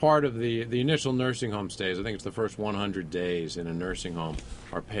 part of the initial nursing home stays, I think it's the first 100 days in a nursing home,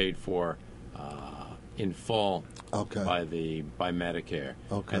 are paid for in full by Medicare.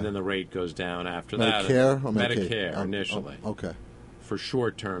 Okay. And then the rate goes down after Medicare that. or Medicaid? Medicare initially. Okay. For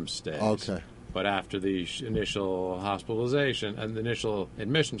short-term stays. Okay. But after the initial hospitalization and the initial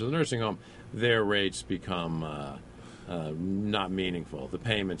admission to the nursing home, their rates become not meaningful. The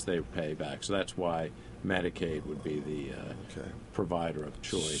payments they pay back. So that's why Medicaid would be the provider of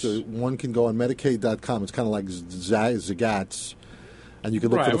choice. So one can go on Medicaid.com. It's kind of like Zagat's, And you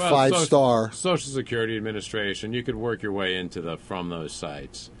could look Right, for the well, 5-star. Social Security Administration. You could work your way into from those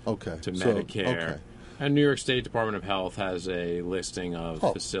sites. Okay. To So, Medicare. okay. And New York State Department of Health has a listing of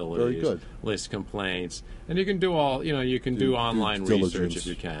facilities, very good. list complaints, and you can do you can do online diligence. research if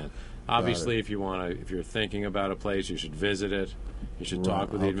you can. Obviously, if you're thinking about a place, you should visit it. You should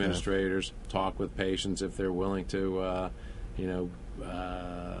talk with the administrators, talk with patients if they're willing to,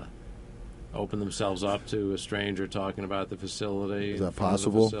 open themselves up to a stranger talking about the facility. Is that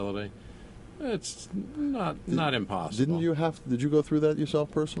possible? Facility. It's not impossible. Did you go through that yourself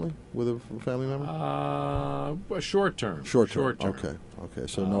personally with a family member? Short term. Short term. Okay.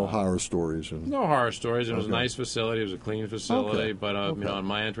 So no horror stories. No horror stories. It was a nice facility. It was a clean facility. Okay. But on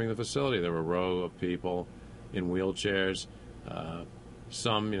my entering the facility, there were a row of people in wheelchairs.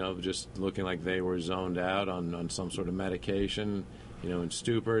 Some, just looking like they were zoned out on some sort of medication, in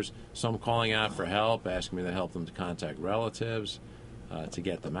stupors. Some calling out for help, asking me to help them to contact relatives to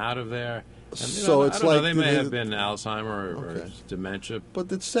get them out of there. And, So it's like they may have been Alzheimer or dementia. But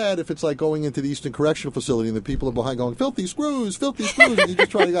it's sad if it's like going into the Eastern Correctional Facility and the people are behind going, filthy screws, and you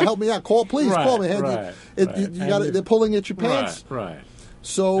just try to go, help me out, call me. They're pulling at your pants. Right.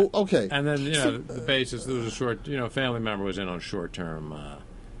 So, okay. And then, the basis, there was a short, family member was in on short-term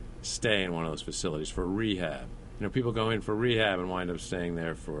stay in one of those facilities for rehab. People go in for rehab and wind up staying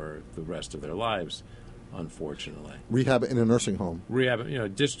there for the rest of their lives, unfortunately. Rehab in a nursing home. Rehab,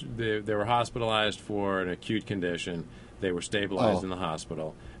 they were hospitalized for an acute condition. They were stabilized in the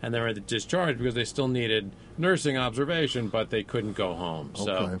hospital. And they were discharged because they still needed nursing observation, but they couldn't go home.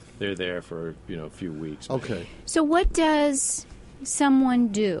 So they're there for, a few weeks. Okay. So what does someone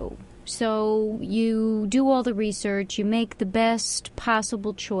do? So you do all the research, you make the best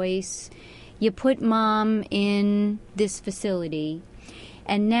possible choice, you put mom in this facility,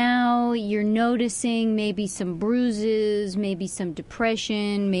 and now you're noticing maybe some bruises, maybe some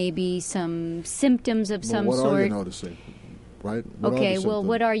depression, maybe some symptoms of some what sort. What are you noticing? Right?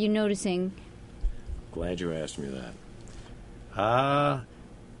 What are you noticing? Glad you asked me that.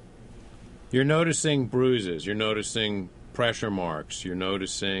 You're noticing bruises. You're noticing pressure marks. You're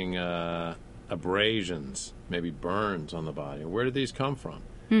noticing abrasions, maybe burns on the body. Where did these come from?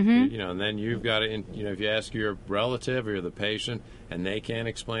 Mm-hmm. And then you've got to, if you ask your relative or the patient and they can't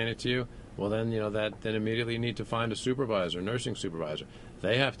explain it to you, well, then, then immediately you need to find a supervisor, nursing supervisor.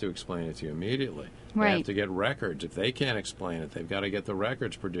 They have to explain it to you immediately. Right. They have to get records. If they can't explain it, they've got to get the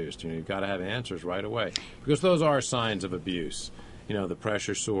records produced. You've got to have answers right away. Because those are signs of abuse. The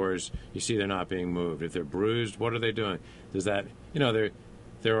pressure sores, you see they're not being moved. If they're bruised, what are they doing? Does that,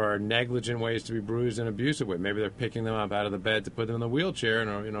 there are negligent ways to be bruised in an abusive way. Maybe they're picking them up out of the bed to put them in the wheelchair in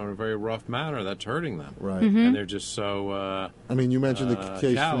a very rough manner. That's hurting them. Right. Mm-hmm. And they're just so you mentioned the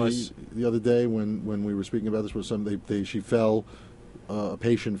case the other day when we were speaking about this, where she fell, a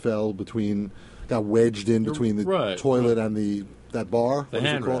patient fell got wedged in between the toilet and that bar. The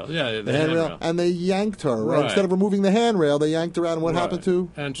handrail. Yeah, the handrail. And they yanked her. Right? Instead of removing the handrail, they yanked her out. And what happened to?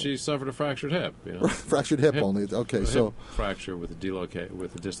 And she suffered a fractured hip. Fractured hip only. Okay, so hip fracture with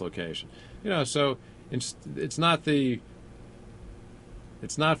a dislocation. So it's not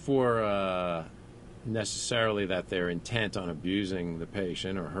for necessarily that they're intent on abusing the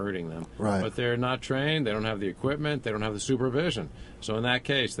patient or hurting them. Right. But they're not trained. They don't have the equipment. They don't have the supervision. So in that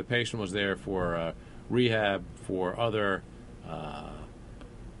case, the patient was there for rehab for other.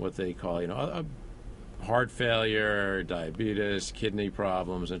 What they call, heart failure, diabetes, kidney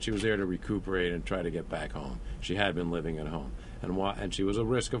problems, and she was there to recuperate and try to get back home. She had been living at home, and she was at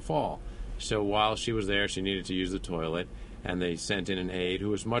risk of fall. So while she was there, she needed to use the toilet, and they sent in an aide who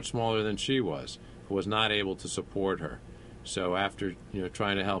was much smaller than she was, who was not able to support her. So after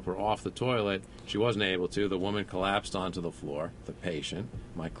trying to help her off the toilet, she wasn't able to. The woman collapsed onto the floor, the patient,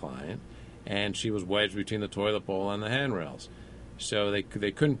 my client, and she was wedged between the toilet bowl and the handrails. So they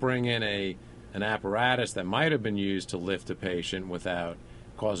couldn't bring in an apparatus that might have been used to lift a patient without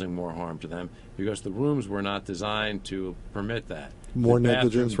causing more harm to them, because the rooms were not designed to permit that. More the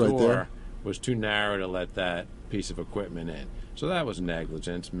negligence right there. Was too narrow to let that piece of equipment in. So that was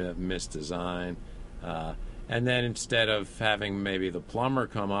negligence, misdesign. And then instead of having maybe the plumber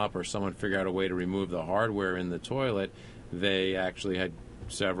come up or someone figure out a way to remove the hardware in the toilet, they actually had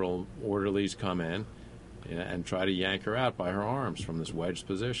several orderlies come in and try to yank her out by her arms from this wedged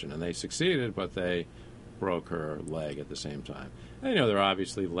position. And they succeeded, but they broke her leg at the same time. And, they're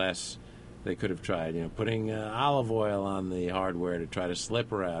obviously less. They could have tried, putting olive oil on the hardware to try to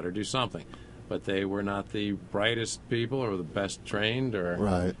slip her out or do something. But they were not the brightest people or the best trained. Or,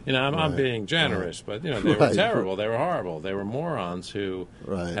 right. I'm being generous, but, they were terrible. They were horrible. They were morons who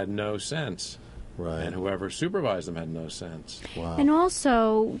had no sense. Right. And whoever supervised them had no sense. Wow. And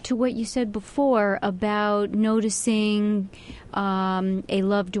also, to what you said before about noticing a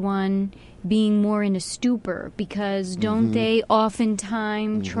loved one being more in a stupor, because don't they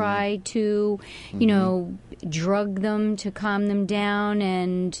oftentimes try to, drug them to calm them down,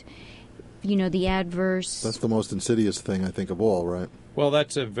 and, the adverse... That's the most insidious thing, I think, of all, right? Well,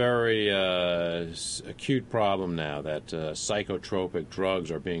 that's a very acute problem now, that psychotropic drugs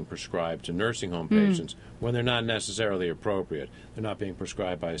are being prescribed to nursing home patients when they're not necessarily appropriate. They're not being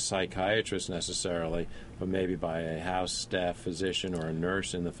prescribed by a psychiatrist necessarily, but maybe by a house staff physician or a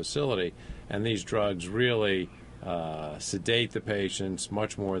nurse in the facility. And these drugs really sedate the patients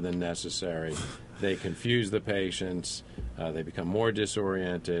much more than necessary. They confuse the patients, they become more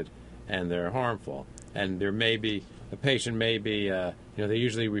disoriented, and they're harmful. And there may be... A patient may be, they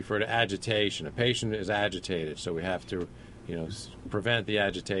usually refer to agitation. A patient is agitated, so we have to, prevent the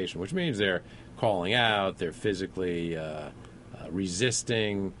agitation, which means they're calling out, they're physically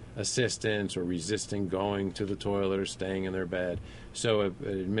resisting assistance or resisting going to the toilet or staying in their bed. So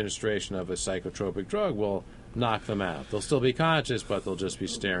administration of a psychotropic drug will knock them out. They'll still be conscious, but they'll just be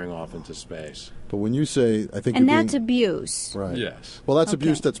staring off into space. But when you say, I think, and that's abuse, right? Yes. Well, that's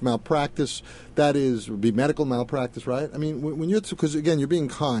abuse. That's malpractice. That would be medical malpractice, right? I mean, when you're, because again, you're being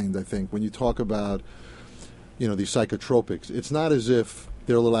kind. I think when you talk about, these psychotropics, it's not as if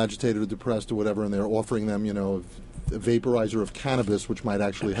they're a little agitated or depressed or whatever, and they're offering them, a vaporizer of cannabis, which might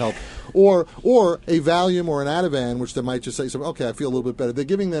actually help, or a Valium or an Ativan, which they might just say, okay, I feel a little bit better. They're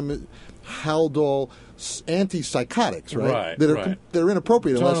giving them Haldol antipsychotics, right? Right. They're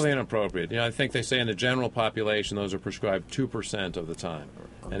inappropriate. Totally inappropriate. I think they say in the general population those are prescribed 2% of the time.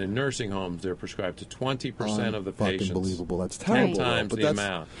 And in nursing homes, they're prescribed to 20% of the patients. Unbelievable. That's terrible. 10 times the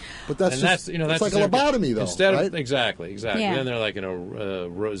amount. But that's and just, that's like a lobotomy, though, instead right? of, exactly. Yeah. Then they're like in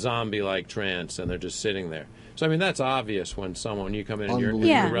a zombie-like trance, and they're just sitting there. So, that's obvious when you come in and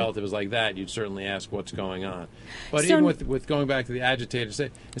your relative is like that, you'd certainly ask what's going on. But even with going back to the agitated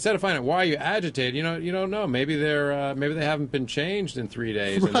state, instead of finding out why are you agitated, you don't know. Maybe maybe they haven't been changed in 3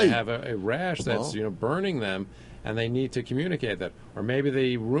 days, and they have a rash that's burning them, and they need to communicate that. Or maybe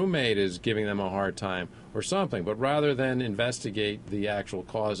the roommate is giving them a hard time or something. But rather than investigate the actual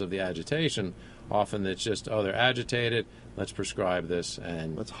cause of the agitation, often it's just, they're agitated, let's prescribe this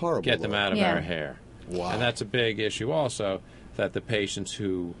and that's horrible, get them out of our hair. Wow. And that's a big issue also, that the patients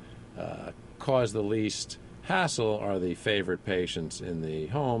who cause the least hassle are the favorite patients in the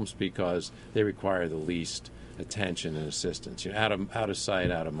homes because they require the least attention and assistance. Out of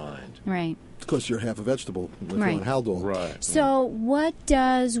sight, out of mind. Right. Because you're half a vegetable with Right. Haldol. Right. So what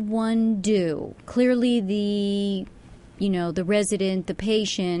does one do? Clearly the resident, the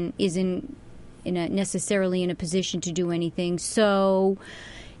patient, isn't necessarily in a position to do anything. So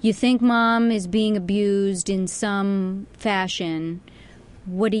you think mom is being abused in some fashion.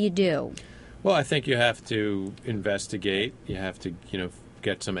 What do you do? Well, I think you have to investigate. You have to,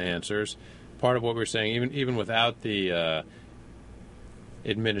 get some answers. Part of what we're saying, even without the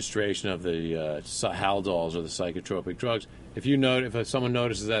administration of the Haldols or the psychotropic drugs, if someone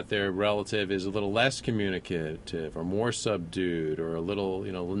notices that their relative is a little less communicative or more subdued or a little,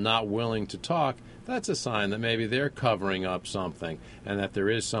 not willing to talk, that's a sign that maybe they're covering up something and that there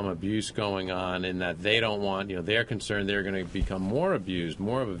is some abuse going on, and that they don't want, they're concerned they're going to become more abused,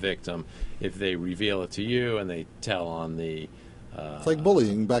 more of a victim if they reveal it to you and they tell on the it's like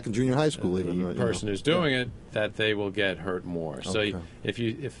bullying back in junior high school. The person who's doing it, that they will get hurt more. Okay. So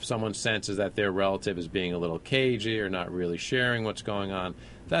if someone senses that their relative is being a little cagey or not really sharing what's going on,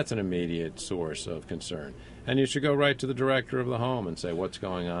 that's an immediate source of concern. And you should go right to the director of the home and say, what's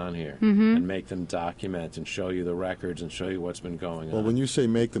going on here? Mm-hmm. And make them document and show you the records and show you what's been going on. Well, when you say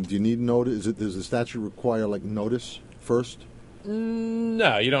make them, do you need notice? Does the statute require, notice first?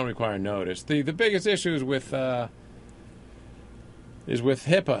 No, you don't require notice. The biggest issue is with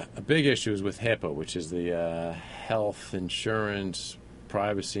HIPAA. A big issue is with HIPAA, which is the Health Insurance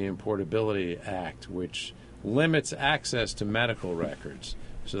Privacy and Portability Act, which limits access to medical records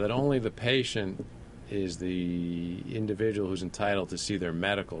so that only the patient is the individual who's entitled to see their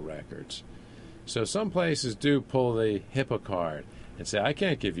medical records. So some places do pull the HIPAA card and say, I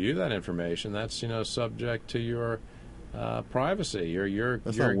can't give you that information. That's, subject to your privacy.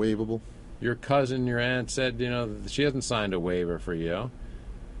 That's not waivable. Your cousin, your aunt said, she hasn't signed a waiver for you.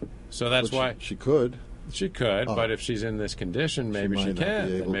 So that's why... She could. She could, but if she's in this condition, maybe she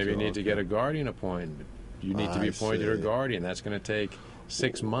can. Then maybe you need to get a guardian appointment. You need to be appointed a guardian. That's going to take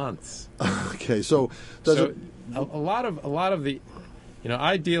 6 months. Okay, so... A lot of the...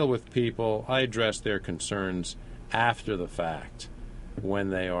 I deal with people, I address their concerns after the fact,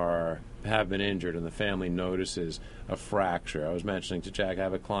 when they are have been injured and the family notices a fracture. I was mentioning to Jack, I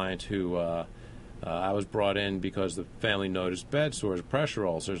have a client who I was brought in because the family noticed bed sores, pressure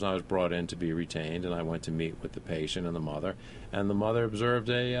ulcers, and I was brought in to be retained, and I went to meet with the patient and the mother observed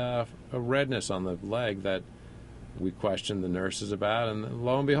a redness on the leg that we questioned the nurses about, and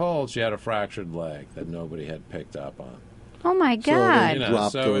lo and behold, she had a fractured leg that nobody had picked up on. Oh, my So God.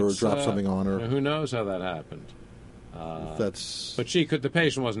 they dropped something on her. Who knows how that happened? But the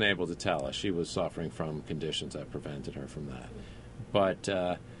patient wasn't able to tell us. She was suffering from conditions that prevented her from that. But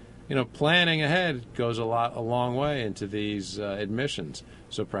planning ahead goes a long way into these admissions.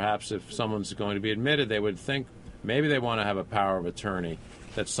 So perhaps if someone's going to be admitted, they would think maybe they want to have a power of attorney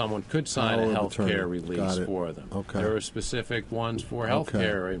that someone could sign a health care release for them. Okay. There are specific ones for health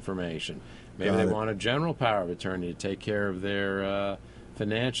care information. Maybe they want a general power of attorney to take care of their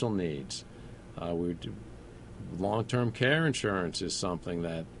financial needs. Long-term care insurance is something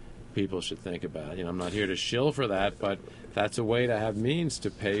that people should think about. I'm not here to shill for that, but that's a way to have means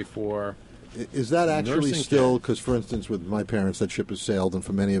to pay for. Is that actually nursing still, care. because, for instance, with my parents, that ship has sailed, and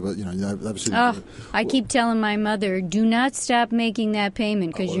for many of us, obviously. I keep telling my mother, do not stop making that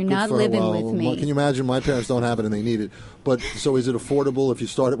payment because you're not living with me. Can you imagine? My parents don't have it and they need it. But so is it affordable if you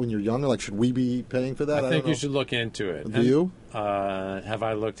start it when you're younger? Like, should we be paying for that? I think you should look into it. Do you? Have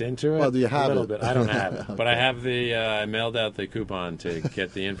I looked into it? Well, do you have a little it? bit. I don't have it, Okay. but I have I mailed out the coupon to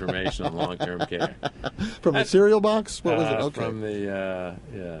get the information on long-term care. From the cereal box? What was it? Okay. From the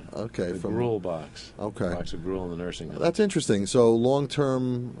Okay, the from gruel box. Okay. Box of gruel in the nursing home. That's interesting. So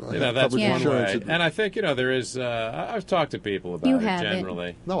long-term that's coverage one insurance. way. And I think there is. I've talked to people about You it have it.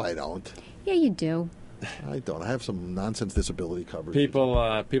 generally. No, I don't. Yeah, you do. I don't. I have some nonsense disability coverage.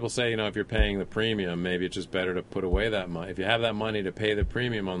 People say, if you're paying the premium, maybe it's just better to put away that money. If you have that money to pay the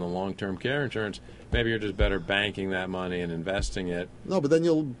premium on the long-term care insurance, maybe you're just better banking that money and investing it. No, but then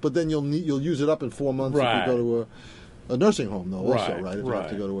you'll use it up in 4 months if you go to a nursing home, though. Also, right? If you have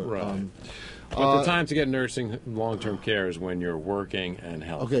to go to But the time to get nursing long-term care is when you're working and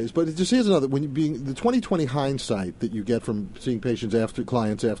healthy. Okay, but just here's another. When you being the 20/20 hindsight that you get from seeing patients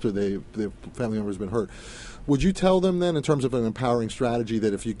clients after their family member has been hurt, would you tell them then, in terms of an empowering strategy,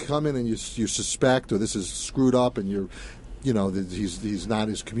 that if you come in and you suspect or this is screwed up and that he's not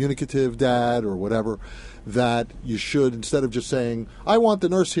as communicative dad or whatever, that you should, instead of just saying, I want the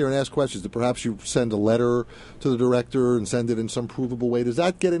nurse here and ask questions, that perhaps you send a letter to the director and send it in some provable way? Does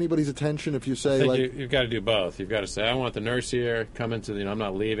that get anybody's attention if you say, I think you've got to do both. You've got to say, I want the nurse here, come into I'm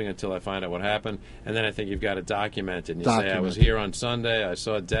not leaving until I find out what happened. And then I think you've got to document it. And you say, I was here on Sunday, I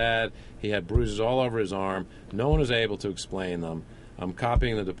saw Dad, he had bruises all over his arm, no one was able to explain them. I'm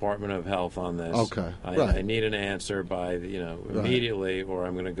copying the Department of Health on this. Okay, I need an answer by immediately, or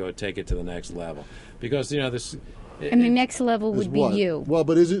I'm going to go take it to the next level. Because this. And the next level would be you. Well,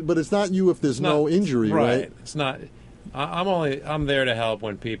 but it's not you if there's no injury, right? It's not. I'm there to help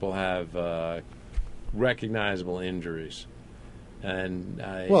when people have recognizable injuries, and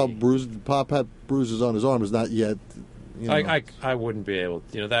Pop had bruises on his arm is not yet. I wouldn't be able.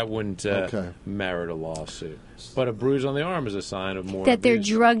 That wouldn't merit a lawsuit. But a bruise on the arm is a sign of more that abuse.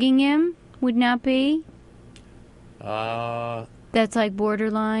 They're drugging him would not be. That's like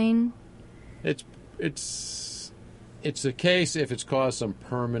borderline. It's a case if it's caused some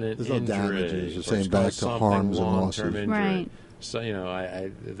permanent There's injury. no damages. You're or saying it's back caused to something harms and long-term losses. injury. Right. So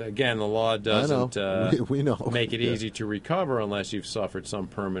again, the law doesn't we know. make it easy to recover unless you've suffered some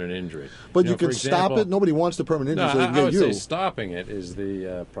permanent injury. But you can stop it. Nobody wants the permanent injury. So they can I would get say you. stopping it is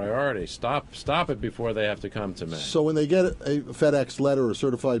the priority. Stop it before they have to come to me. So when they get a FedEx letter or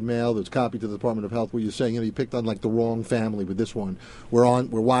certified mail that's copied to the Department of Health, where you're saying you picked on the wrong family with this one, we're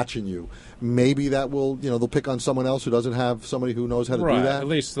watching you. Maybe that will they'll pick on someone else who doesn't have somebody who knows how to do that. At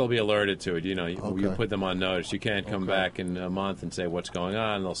least they'll be alerted to it. You put them on notice. You can't come back in a month and say what's going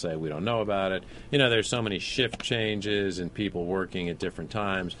on. They'll say we don't know about it. There's so many shift changes and people working at different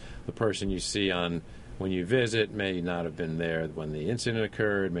times. The person you see when you visit may not have been there when the incident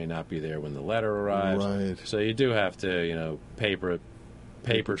occurred, may not be there when the letter arrives. Right. So you do have to paper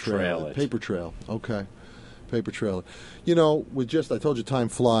trail it. Paper trail. Okay. Paper trail. I told you time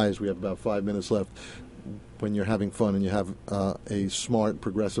flies. We have about 5 minutes left. When you're having fun and you have a smart,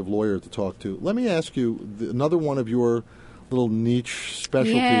 progressive lawyer to talk to, let me ask you another one of your little niche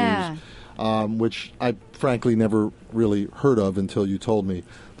specialties, which I frankly never really heard of until you told me.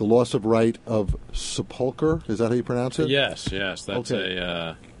 The loss of right of sepulcher. Is that how you pronounce it? Yes. That's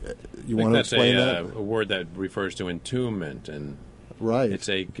okay. You want to explain that? A word that refers to entombment, and right. It's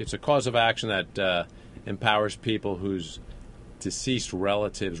a cause of action that empowers people whose deceased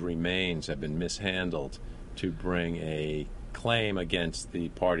relatives' remains have been mishandled to bring a claim against the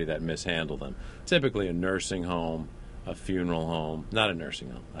party that mishandled them. Typically a nursing home, a funeral home, not a nursing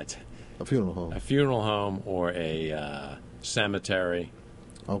home, A funeral home. a funeral home or a cemetery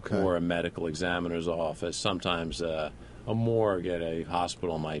Okay. or a medical examiner's office. Sometimes a morgue at a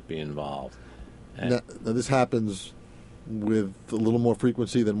hospital might be involved. And Now, this happens with a little more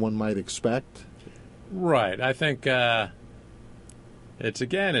frequency than one might expect. right. I think it's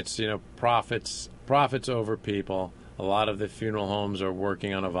profits over people. A lot of the funeral homes are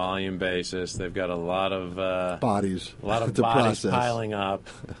working on a volume basis. They've got a lot of Bodies. a lot of to bodies process. piling up,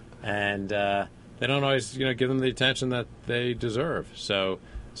 and they don't always give them the attention that they deserve. So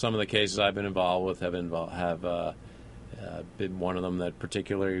some of the cases I've been involved with have been one of them that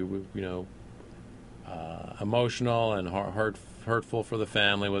particularly emotional and hurtful for the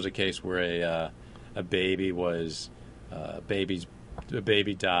family was a case where a baby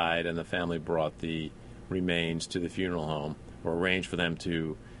died and the family brought the remains to the funeral home or arranged for them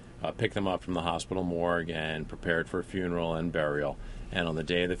to pick them up from the hospital morgue and prepared for a funeral and burial. And on the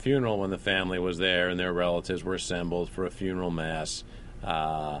day of the funeral, when the family was there and their relatives were assembled for a funeral mass,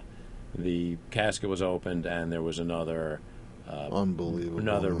 the casket was opened and there was another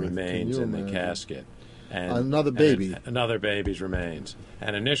Unbelievable. remains Can in you the imagine? casket. And, Another baby. another baby's remains.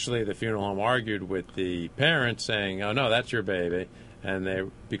 And initially the funeral home argued with the parents saying, oh, no, that's your baby. And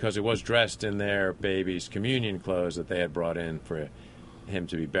because it was dressed in their baby's communion clothes that they had brought in for him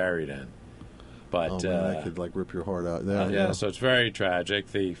to be buried in. But Oh, man, that could rip your heart out. Yeah, yeah, so it's very tragic.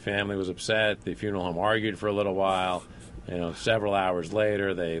 The family was upset. The funeral home argued for a little while. Several hours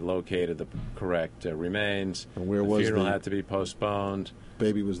later, they located the correct remains. And where the was funeral the- had to be postponed.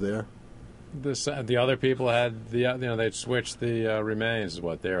 Baby was there. The other people had they'd switched the remains, is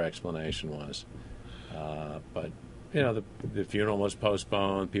what their explanation was. But the funeral was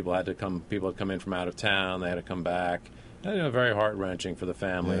postponed. People had come in from out of town. They had to come back. Very heart wrenching for the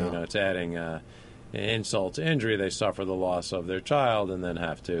family. Yeah. It's adding insult to injury. They suffer the loss of their child and then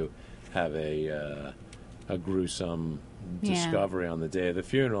have to have a gruesome discovery on the day of the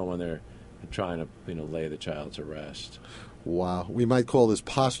funeral when they're trying to lay the child to rest. Wow. We might call this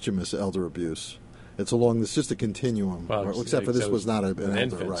posthumous elder abuse. It's just a continuum. Except for this was not an elder,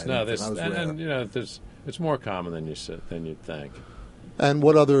 infants. right? No, That was rare. it's more common than you'd think. And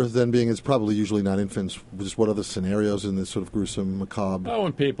what other than being? It's probably usually not infants. Just what other scenarios in this sort of gruesome, macabre? Well,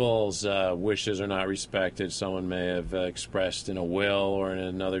 when people's wishes are not respected, someone may have expressed in a will or in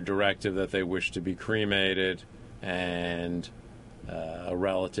another directive that they wish to be cremated, and a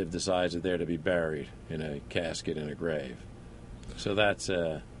relative decides that they're to be buried in a casket in a grave. So that's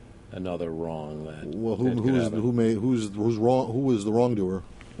another wrong that. Well, that could happen. who's wrong? Who was the wrongdoer?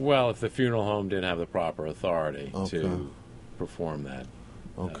 Well, if the funeral home didn't have the proper authority Okay. to perform that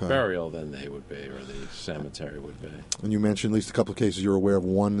burial, then they would be, or the cemetery would be. And you mentioned at least a couple of cases you're aware of.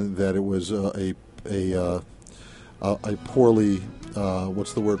 One that it was a poorly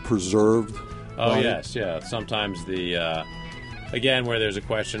what's the word, preserved. Oh body? yes, yeah. Sometimes again where there's a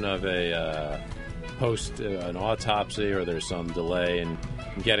question of a an autopsy or there's some delay in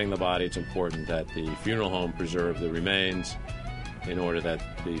getting the body, it's important that the funeral home preserve the remains in order that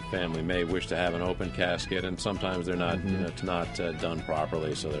the family may wish to have an open casket, and sometimes they're not, it's not done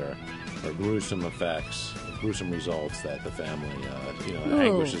properly, so there are gruesome effects, gruesome results that the family,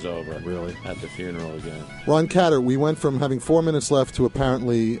 anguishes over Really? at the funeral again. Ron Catter, we went from having 4 minutes left to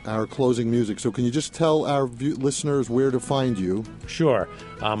apparently our closing music. So can you just tell our listeners where to find you? Sure.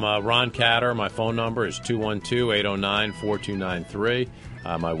 I'm Ron Catter. My phone number is 212-809-4293.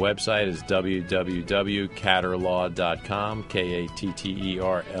 My website is www.catterlaw.com,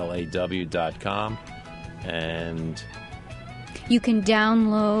 KATTERLAW.com. And You can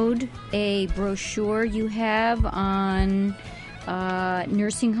download a brochure you have on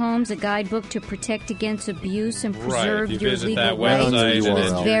nursing homes, a guidebook to protect against abuse and preserve if you your visit legal that rights, website which and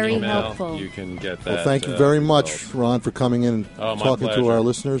is enter very your email, helpful. you can get that. Well, thank you very much, result. Ron, for coming in and Oh, my talking to pleasure. our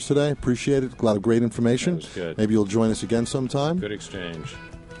listeners today. Appreciate it. A lot of great information. That was good. Maybe you'll join us again sometime. Good exchange.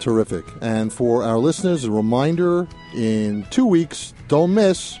 Terrific. And for our listeners, a reminder, in 2 weeks, don't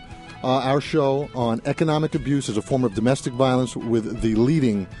miss our show on economic abuse as a form of domestic violence with the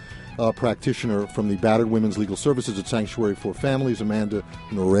leading practitioner from the Battered Women's Legal Services at Sanctuary for Families, Amanda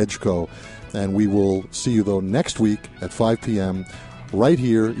Norejko. And we will see you, though, next week at 5 p.m. right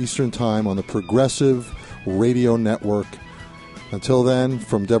here, Eastern Time, on the Progressive Radio Network. Until then,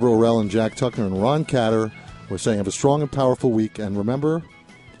 from Deborah Orell and Jack Tuckner and Ron Catter, we're saying have a strong and powerful week. And remember,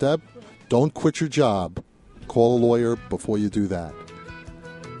 Deb, don't quit your job. Call a lawyer before you do that.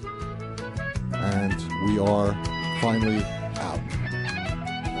 And we are finally out.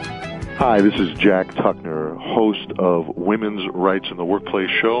 Hi, this is Jack Tuckner, host of Women's Rights in the Workplace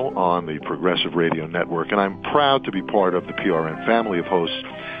show on the Progressive Radio Network, and I'm proud to be part of the PRN family of hosts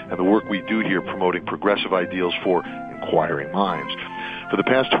and the work we do here promoting progressive ideals for inquiring minds. For the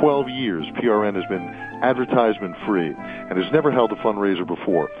past 12 years, PRN has been advertisement-free and has never held a fundraiser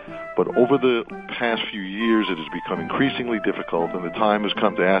before. But over the past few years, it has become increasingly difficult, and the time has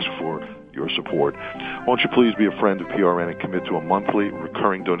come to ask for your support. Won't you please be a friend of PRN and commit to a monthly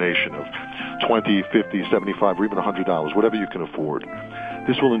recurring donation of $20, $50, $75, or even $100, whatever you can afford.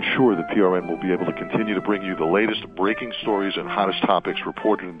 This will ensure that PRN will be able to continue to bring you the latest breaking stories and hottest topics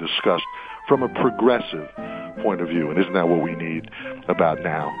reported and discussed from a progressive point of view. And isn't that what we need about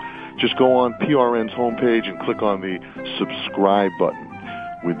now? Just go on PRN's homepage and click on the subscribe button.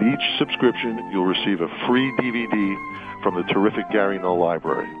 With each subscription, you'll receive a free DVD from the terrific Gary Null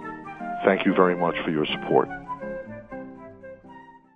Library. Thank you very much for your support.